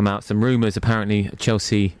news to come out. Some rumours, apparently,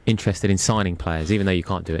 Chelsea interested in signing players, even though you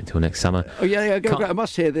can't do it until next summer. Oh, yeah. I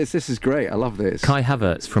must hear this. This is great. I love this. Kai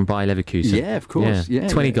Havertz from Bayer Leverkusen. Yeah, of course. Yeah.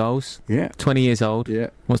 20 goals. Yeah. 20 years old. Yeah.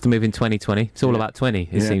 Wants to move in 2020. It's all about 20,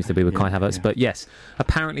 it seems to be with Kai Havertz. Yeah. But yes,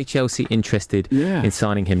 apparently Chelsea interested in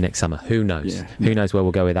signing him next summer. Who knows? Yeah. Who knows where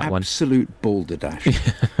we'll go with that one? Absolute balderdash.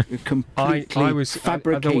 Completely I was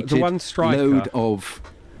fabricated the one striker load of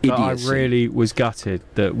idiocy. I really was gutted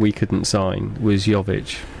that we couldn't sign was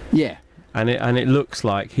Jovic. Yeah. And it looks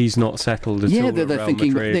like he's not settled at all. Yeah, they're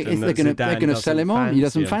thinking they're going to sell him on. He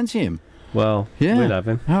doesn't fancy him. Well, we'll have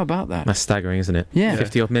him. How about that? That's staggering, isn't it? Yeah.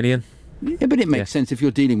 50 odd million. Yeah, but it makes sense if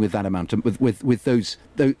you're dealing with that amount of, with those.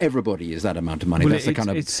 Though everybody is that amount of money. Well, that's the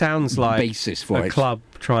kind of it sounds like basis for a club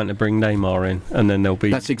trying to bring Neymar in, and then there'll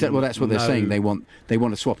be. That's exactly. Well, that's what they're saying. They want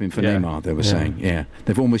to swap him for Neymar. They were saying,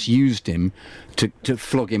 they've almost used him to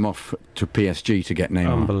flog him off to PSG to get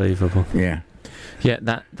Neymar. Unbelievable. Yeah. Yeah,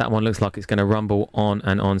 that one looks like it's going to rumble on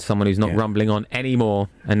and on. Someone who's not rumbling on anymore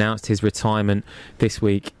announced his retirement this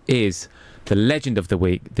week is the legend of the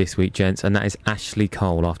week this week, gents, and that is Ashley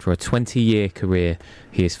Cole. After a 20-year career,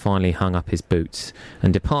 he has finally hung up his boots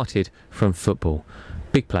and departed from football.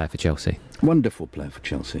 Big player for Chelsea. Wonderful player for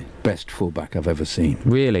Chelsea. Best fullback I've ever seen.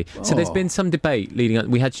 Really? So there's been some debate leading up.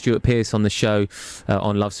 We had Stuart Pearce on the show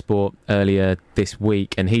on Love Sport earlier this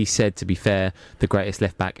week, and he said, to be fair, the greatest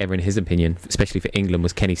left-back ever in his opinion, especially for England,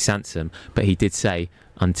 was Kenny Sansom. But he did say,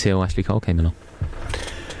 until Ashley Cole came along.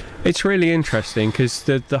 It's really interesting because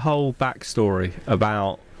the whole backstory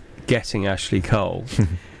about getting Ashley Cole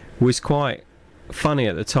was quite funny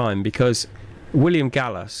at the time, because William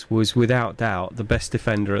Gallas was without doubt the best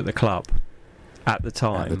defender at the club at the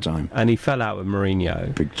time. And he fell out with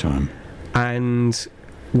Mourinho. Big time. And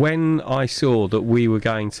when I saw that we were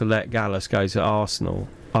going to let Gallas go to Arsenal,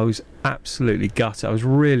 I was absolutely gutted. I was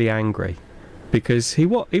really angry. Because he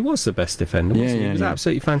was the best defender, wasn't he? He was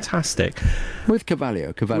absolutely fantastic. With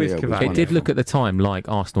Cavallo. It did look at the time like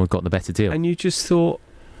Arsenal had got the better deal. And you just thought,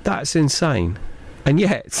 that's insane. And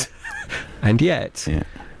yet,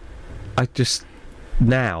 I just,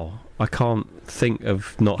 now, I can't think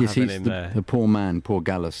of not having him there. The poor man, poor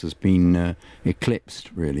Gallas, has been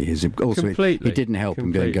eclipsed, really. Completely. It didn't help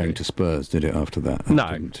him going to Spurs, did it, after that?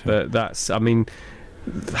 But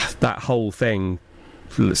that whole thing...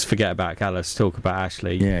 Let's forget about Gallas, talk about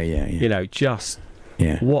Ashley. Yeah. You know,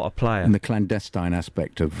 what a player. And the clandestine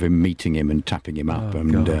aspect of him meeting him and tapping him up.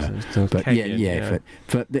 That's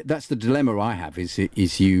the dilemma I have,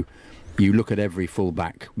 is you look at every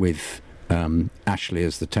fullback with Ashley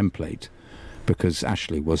as the template, because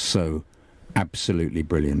Ashley was so absolutely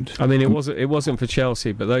brilliant. I mean, it wasn't for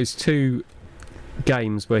Chelsea, but those two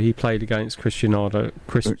games where he played against Ronaldo.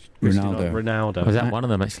 Was that one of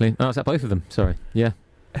them, actually? Oh, was that both of them? Sorry. Yeah.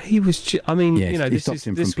 He was. This was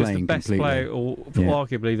the best player, or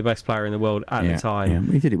arguably the best player in the world at the time.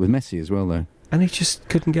 Yeah. He did it with Messi as well, though. And he just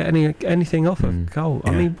couldn't get anything off of goal.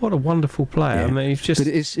 I mean, what a wonderful player. I mean, he's just.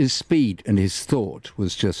 But his speed and his thought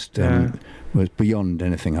was just was beyond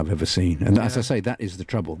anything I've ever seen. And as I say, that is the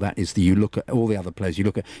trouble. That is you look at all the other players. You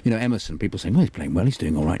look at Emerson. People say, well, he's playing well. He's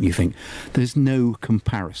doing all right. And you think there's no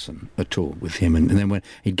comparison at all with him. And then when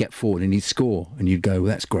he'd get forward and he'd score, and you'd go, well,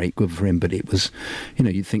 that's great, good for him. But it was,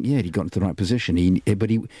 you'd think, he got into the right position. He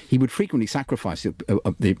would frequently sacrifice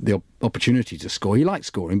the opportunity to score. He liked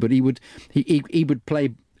scoring, but he would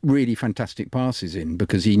play really fantastic passes in,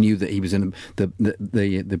 because he knew that he was in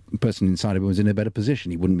the person inside of him was in a better position.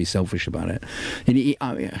 He wouldn't be selfish about it. And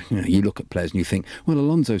you look at players and you think, well,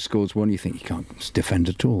 Alonso scores one, you think he can't defend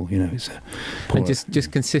at all. It's and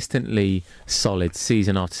just consistently solid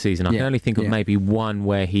season after season. I can only think of maybe one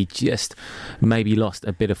where he just maybe lost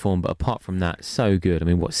a bit of form, but apart from that, so good. I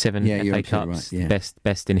mean, 7 FA Cups, right,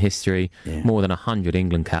 best in history, more than 100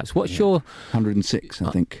 England caps. What's your 106, I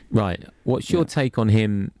think. Right. What's your take on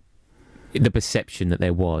him? The perception that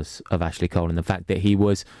there was of Ashley Cole, and the fact that he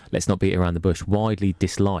was, let's not beat around the bush, widely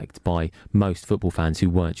disliked by most football fans who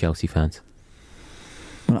weren't Chelsea fans.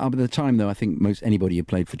 Well, at the time, though, I think most anybody who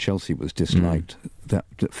played for Chelsea was disliked. That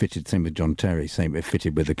fitted, same with John Terry, it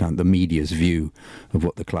fitted with the media's view of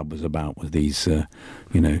what the club was about, with these,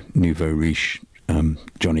 nouveau riche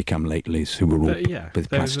Johnny Come Latelys who were all with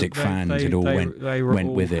plastic fans. It all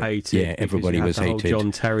went with it. Hated, everybody was hated. The whole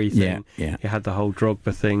John Terry thing. Yeah. You had the whole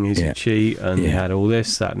Drogba thing. He's a cheat, and you had all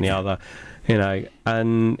this, that, and the other.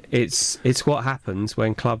 And it's what happens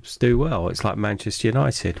when clubs do well. It's like Manchester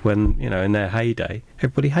United, when in their heyday,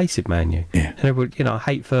 everybody hated Man U. Yeah. And everybody, I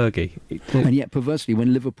hate Fergie. And yet, perversely,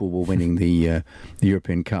 when Liverpool were winning the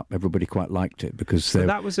European Cup, everybody quite liked it, because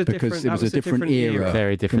that was a different era,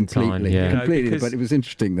 very different time. Yeah, completely. But it was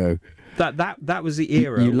interesting, though. That was the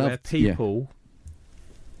era where people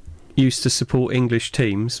used to support English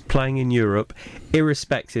teams playing in Europe,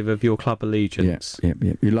 irrespective of your club allegiance. Yeah.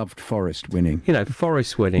 You loved Forest winning.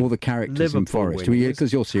 Forest winning. All the characters Liverpool in Forest.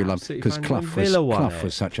 Because you loved, because Clough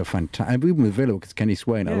was such a fantastic. Even with Villa, because Kenny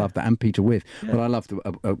Swain, I loved that, and Peter With. But I loved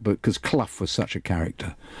because Clough was such a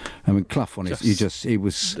character. I mean, Clough on he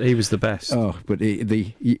was the best. Oh, but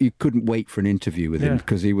you couldn't wait for an interview with him,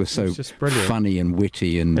 because he was so funny and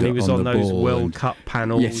witty, and he was on those World Cup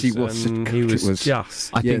panels. Yes, he was.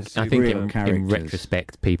 I think in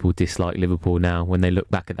retrospect, people dislike Liverpool now when they look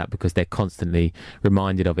back at that, because they're constantly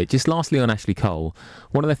reminded of it. Just lastly on Ashley Cole,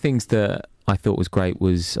 one of the things that I thought was great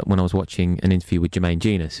was when I was watching an interview with Jermaine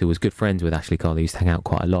Genius, who was good friends with Ashley Cole. They used to hang out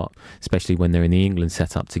quite a lot, especially when they're in the England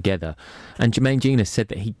setup together. And Jermaine Genius said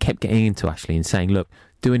that he kept getting into Ashley and saying, look,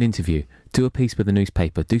 do an interview, do a piece with a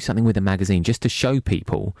newspaper, do something with a magazine, just to show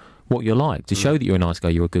people what you're like, to show that you're a nice guy,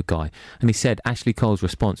 you're a good guy. And he said Ashley Cole's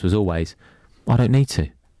response was always, I don't need to.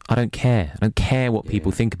 I don't care. I don't care what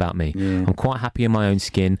people think about me. Yeah. I'm quite happy in my own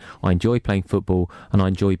skin. I enjoy playing football, and I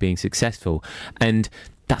enjoy being successful. And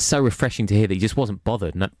that's so refreshing to hear that he just wasn't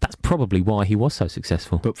bothered, and that's probably why he was so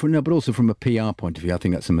successful. But also from a PR point of view, I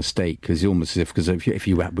think that's a mistake, because almost because if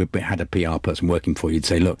you had a PR person working for you, you'd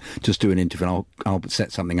say, look, just do an interview, and I'll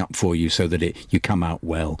set something up for you so that you come out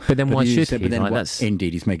well. But then why should he?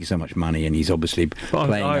 Indeed, he's making so much money, and he's obviously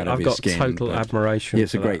playing out of his skin. I've got total admiration. Yeah,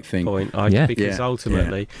 it's a great thing. Point. Because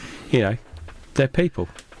ultimately, they're people,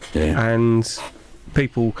 and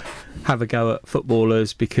people have a go at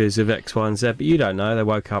footballers because of X, Y and Z, but you don't know. They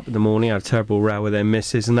woke up in the morning, had a terrible row with their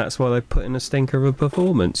missus, and that's why they put in a stinker of a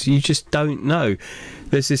performance. You just don't know.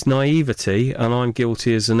 There's this naivety, and I'm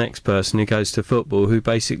guilty as the next person who goes to football, who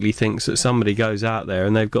basically thinks that somebody goes out there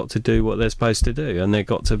and they've got to do what they're supposed to do, and they've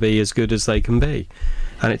got to be as good as they can be.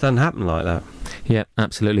 And it doesn't happen like that. Yeah,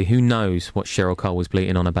 absolutely. Who knows what Cheryl Cole was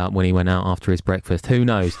bleating on about when he went out after his breakfast? Who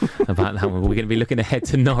knows about that one? We're going to be looking ahead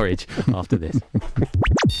to Norwich after this.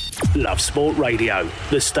 Love Sport Radio,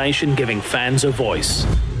 the station giving fans a voice.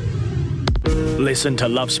 Listen to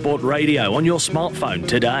Love Sport Radio on your smartphone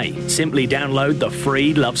today. Simply download the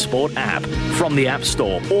free Love Sport app from the App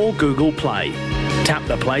Store or Google Play. Tap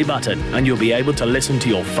the play button and you'll be able to listen to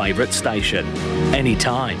your favourite station.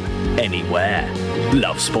 Anytime, anywhere.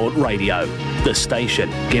 Love Sport Radio, the station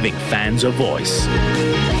giving fans a voice.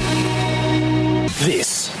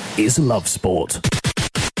 This is Love Sport.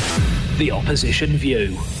 The opposition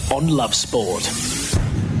view on Love Sport.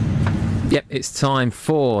 Yep, it's time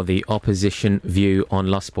for the opposition view on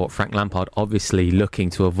Love Sport. Frank Lampard obviously looking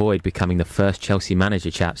to avoid becoming the first Chelsea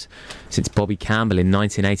manager, chaps, since Bobby Campbell in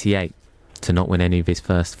 1988 to not win any of his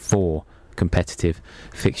first 4 competitive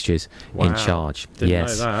fixtures in charge. Didn't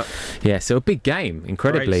know that. Yeah, so a big game,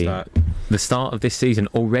 incredibly. The start of this season,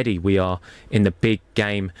 already we are in the big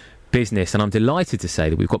game business, and I'm delighted to say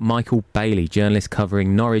that we've got Michael Bailey, journalist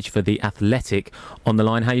covering Norwich for The Athletic, on the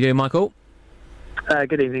line. How you doing, Michael?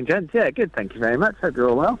 Good evening, gents. Yeah, good. Thank you very much. Hope you're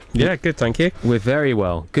all well. Yeah, good. Thank you. We're very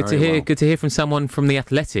well. Good to hear from someone from The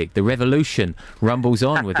Athletic. The revolution rumbles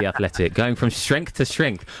on with The Athletic, going from strength to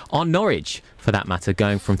strength. On Norwich, for that matter,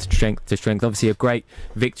 going from strength to strength. Obviously, a great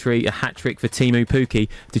victory, a hat-trick for Teemu Pukki.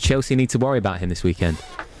 Do Chelsea need to worry about him this weekend?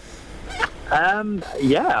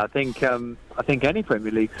 Yeah, I think any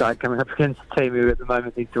Premier League side coming up against Teemu at the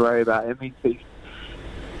moment needs to worry about him.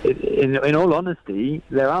 In all honesty,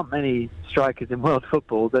 there aren't many strikers in world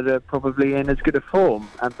football that are probably in as good a form,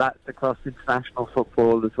 and that's across international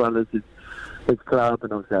football as well as his club.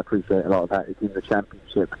 And obviously, I appreciate a lot of that is in the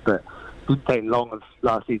Championship, but it didn't take long of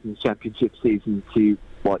last season's Championship season to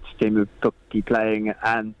watch Teemu Pukki playing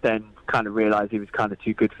and then kind of realise he was kind of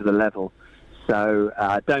too good for the level. So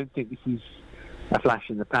I don't think this is a flash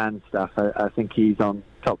in the pan stuff. I think he's on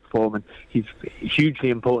top form, and he's hugely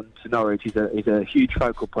important to Norwich. He's a huge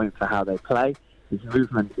focal point for how they play. His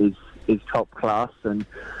movement is top class, and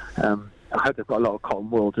I hope they've got a lot of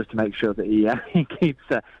cotton wool just to make sure that he keeps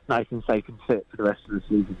nice and safe and fit for the rest of the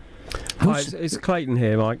season. Hi, it's Clayton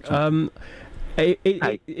here, Mike.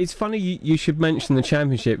 It's funny you should mention the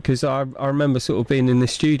Championship, because I remember sort of being in the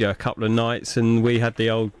studio a couple of nights, and we had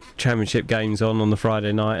the old Championship games on the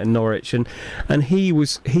Friday night in Norwich, and he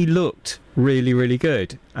looked really, really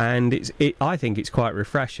good, and I think it's quite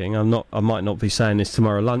refreshing. I might not be saying this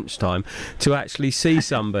tomorrow lunchtime, to actually see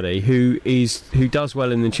somebody who does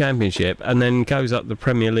well in the Championship and then goes up the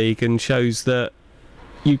Premier League and shows that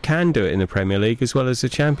you can do it in the Premier League as well as the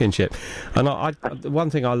Championship. And the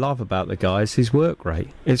one thing I love about the guy is his work rate.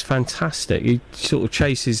 It's fantastic. He sort of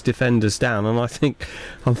chases defenders down, and I think,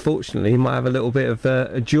 unfortunately, he might have a little bit of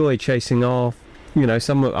a joy chasing off. I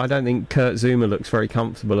don't think Kurt Zouma looks very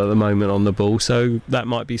comfortable at the moment on the ball, so that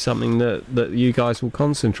might be something that you guys will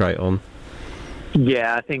concentrate on.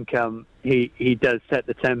 Yeah, I think he does set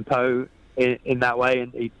the tempo in that way,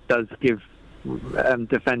 and he does give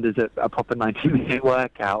defenders a proper 90-minute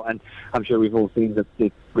workout, and I'm sure we've all seen the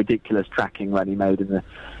ridiculous tracking run he made in the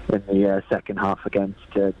second half against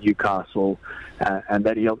Newcastle, and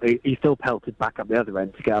then he still pelted back up the other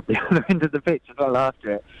end to get up the other end of the pitch as well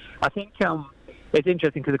after it. I think it's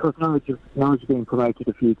interesting because, of course, Norwich have been promoted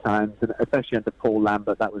a few times, and especially under Paul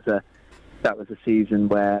Lambert, that was a season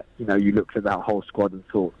where you looked at that whole squad and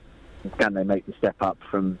thought, can they make the step up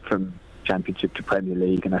from Championship to Premier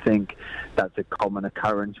League? And I think that's a common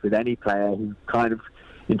occurrence with any player who kind of,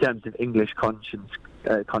 in terms of English consciousness,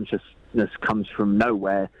 comes from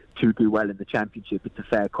nowhere to do well in the Championship. It's a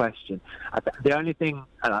fair question. The only thing,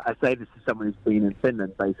 and I say this to someone who's been in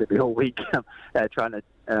Finland basically all week, trying to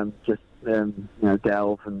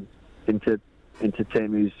delve and into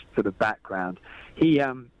Teemu's sort of background.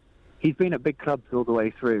 He's been at big clubs all the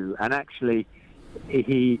way through, and actually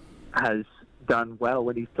he has done well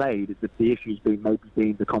when he's played. The issue's been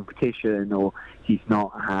maybe the competition, or he's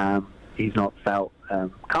not felt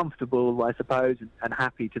comfortable, I suppose, and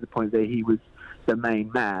happy to the point that he was the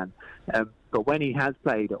main man. But when he has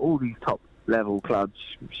played at all these top level clubs,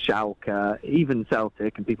 Schalke, even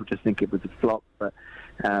Celtic, and people just think it was a flop, but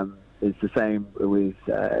it's the same with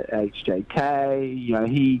HJK,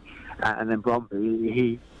 he and then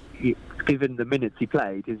Brøndby. He given the minutes he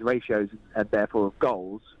played, his ratios and therefore of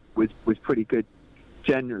goals was pretty good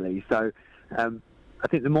generally. So I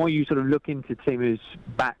think the more you sort of look into Teemu's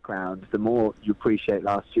background, the more you appreciate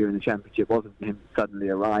last year in the Championship wasn't him suddenly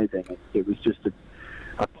arriving. It was just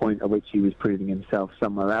a point at which he was proving himself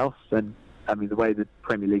somewhere else. And I mean, the way the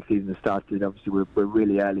Premier League season has started, obviously we're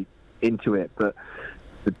really early into it, but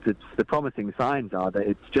the promising signs are that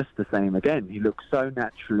it's just the same again. He looks so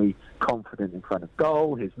naturally confident in front of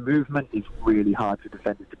goal. His movement is really hard for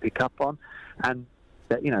defenders to pick up on, and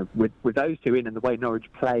that, you know, with those two in and the way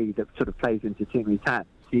Norwich play, that sort of plays into Teemu's hands,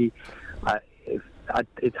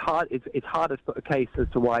 it's harder to put a case as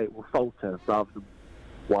to why it will falter rather than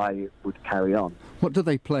why it would carry on. What do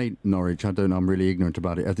they play, Norwich? I don't know. I'm really ignorant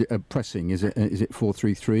about it. Pressing, is it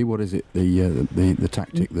 4-3-3? What is it? The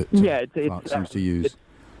tactic that Clark seems to use.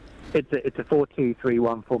 It's a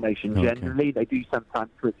 4-2-3-1 formation. Okay. Generally, they do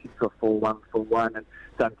sometimes switch into a 4-1-4-1, and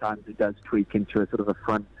sometimes it does tweak into a sort of a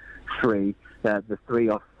front three. The three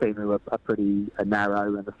off Teemu are pretty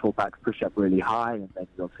narrow, and the fullbacks push up really high, and then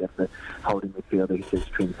you obviously have the holding midfielder who sits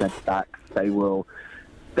between centre backs. They will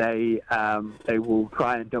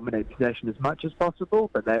try and dominate possession as much as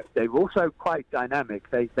possible, but they're also quite dynamic.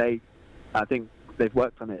 I think they've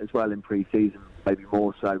worked on it as well in pre-season, maybe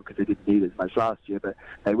more so because they didn't need it as much last year, but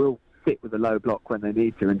they will sit with a low block when they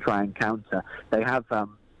need to and try and counter. They have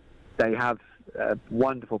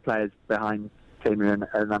wonderful players behind Teemu,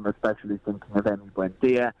 and I'm especially thinking of Emi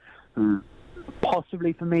Buendia, who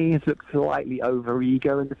possibly for me has looked slightly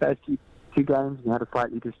over-ego in the first two games. He had a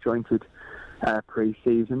slightly disjointed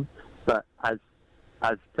pre-season, but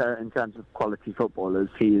in terms of quality footballers,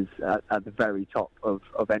 he is at the very top of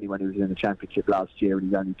anyone who was in the Championship last year, and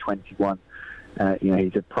he's only 21.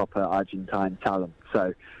 He's a proper Argentine talent.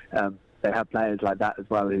 So they have players like that as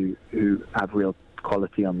well who have real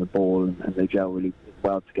quality on the ball, and they gel really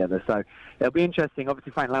well together. So it'll be interesting.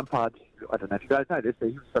 Obviously, Frank Lampard, I don't know if you guys know this, but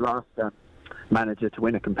he was the last manager to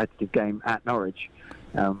win a competitive game at Norwich,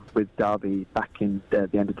 with Derby back in the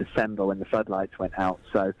end of December when the floodlights went out.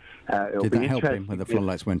 So it'll Did be that help him when the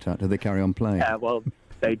floodlights went out? Did they carry on playing? Well,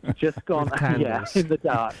 they'd just gone in the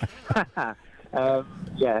dark.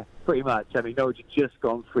 Pretty much. I mean, Norwich had just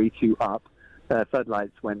gone 3-2 up.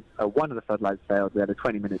 Floodlights went. One of the floodlights failed. We had a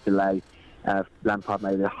 20-minute delay. Lampard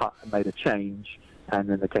made a change, and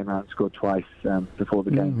then they came out and scored twice before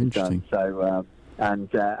the game was done. So, and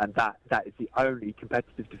that is the only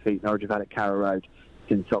competitive defeat Norwich have had at Carrow Road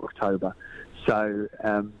since October. So,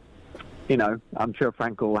 I'm sure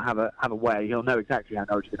Frank will have a way. He'll know exactly how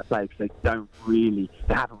Norwich are going to play, because they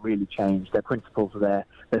haven't really changed. Their principles are there,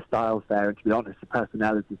 their styles there, and to be honest, the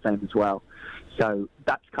personnel is the same as well. So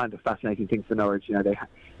that's kind of fascinating thing for Norwich.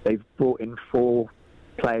 They've brought in 4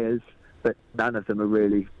 players, but none of them are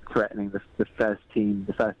really threatening the first team,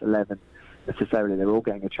 the first 11 necessarily. They're all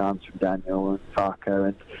getting a chance from Daniel and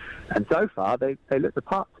Farke, and so far they look the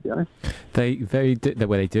part, to be honest. They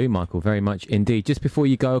do, Michael, very much indeed. Just before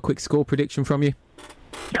you go, a quick score prediction from you.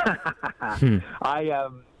 I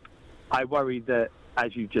worry that,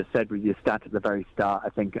 as you just said with your stat at the very start, I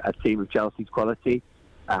think a team of Chelsea's quality,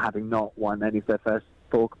 having not won any of their first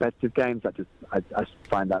 4 competitive games, I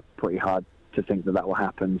find that pretty hard to think that will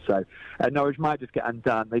happen. So Norwich might just get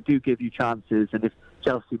undone. They do give you chances, and if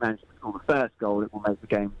Chelsea manage to score the first goal, it will make the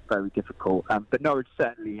game very difficult. But Norwich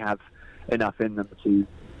certainly have enough in them to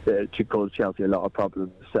cause Chelsea a lot of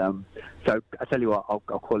problems. So I tell you what, I'll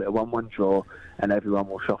call it a 1-1 draw, and everyone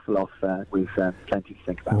will shuffle off with plenty to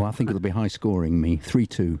think about. Well, I think it'll be high scoring,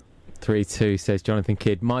 3-2. 3-2, says Jonathan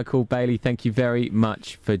Kidd. Michael Bailey, thank you very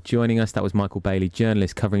much for joining us. That was Michael Bailey,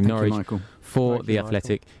 journalist covering Norwich for The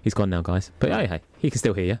Athletic. He's gone now, guys. But hey, he can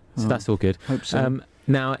still hear you, so that's all good. Hope so.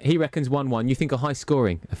 Now, he reckons 1-1. You think a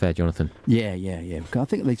high-scoring affair, Jonathan? Yeah. I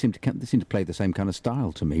think they seem to play the same kind of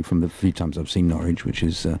style to me from the few times I've seen Norwich, which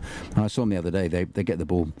is... I saw them the other day. They get the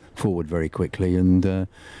ball forward very quickly and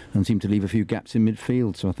seem to leave a few gaps in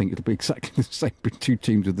midfield. So I think it'll be exactly the same, 2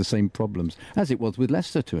 teams with the same problems, as it was with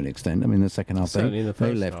Leicester to an extent. I mean, the second half,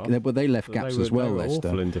 they left gaps as well, Leicester.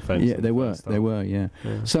 Awful in defence. Yeah, they were.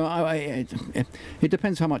 So it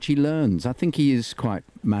depends how much he learns. I think he is quite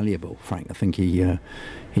malleable, Frank. I think he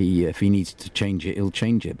if he needs to change it, he'll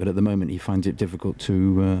change it. But at the moment, he finds it difficult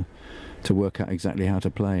to work out exactly how to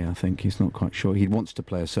play. I think he's not quite sure. He wants to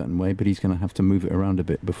play a certain way, but he's going to have to move it around a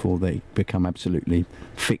bit before they become absolutely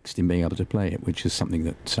fixed in being able to play it, which is something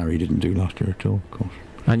that Sarri didn't do last year at all, of course.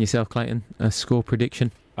 And yourself, Clayton, a score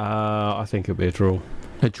prediction? I think it'll be a draw.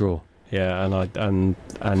 A draw. and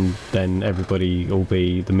then everybody will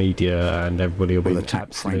be the media, and everybody will be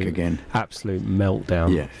attack Frank again. Absolute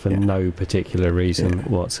meltdown for no particular reason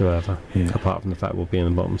whatsoever, apart from the fact we'll be in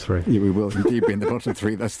the bottom three. Yeah, we will indeed be in the bottom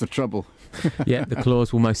three. That's the trouble. Yeah, the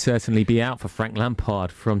claws will most certainly be out for Frank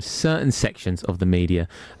Lampard from certain sections of the media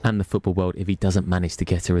and the football world if he doesn't manage to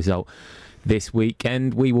get a result this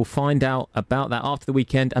weekend. We will find out about that after the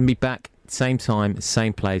weekend and be back same time,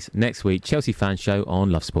 same place next week. Chelsea Fan Show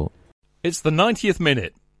on Love Sport. It's the 90th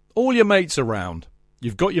minute. All your mates around.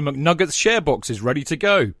 You've got your McNuggets share boxes ready to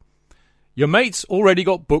go. Your mates already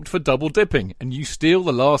got booked for double dipping and you steal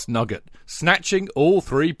the last nugget, snatching all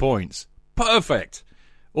 3 points. Perfect.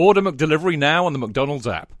 Order McDelivery now on the McDonald's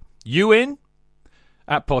app. You in?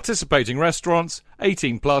 At participating restaurants,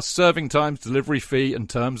 18 plus, serving times, delivery fee and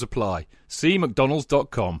terms apply. See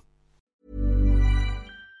mcdonalds.com.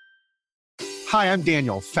 Hi, I'm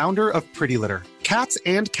Daniel, founder of Pretty Litter. Cats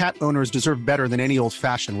and cat owners deserve better than any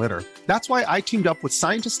old-fashioned litter. That's why I teamed up with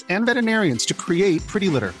scientists and veterinarians to create Pretty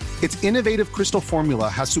Litter. Its innovative crystal formula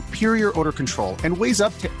has superior odor control and weighs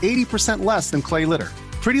up to 80% less than clay litter.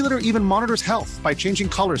 Pretty Litter even monitors health by changing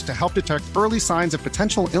colors to help detect early signs of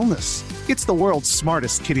potential illness. It's the world's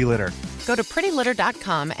smartest kitty litter. Go to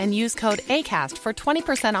prettylitter.com and use code ACAST for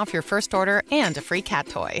 20% off your first order and a free cat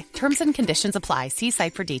toy. Terms and conditions apply. See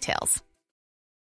site for details.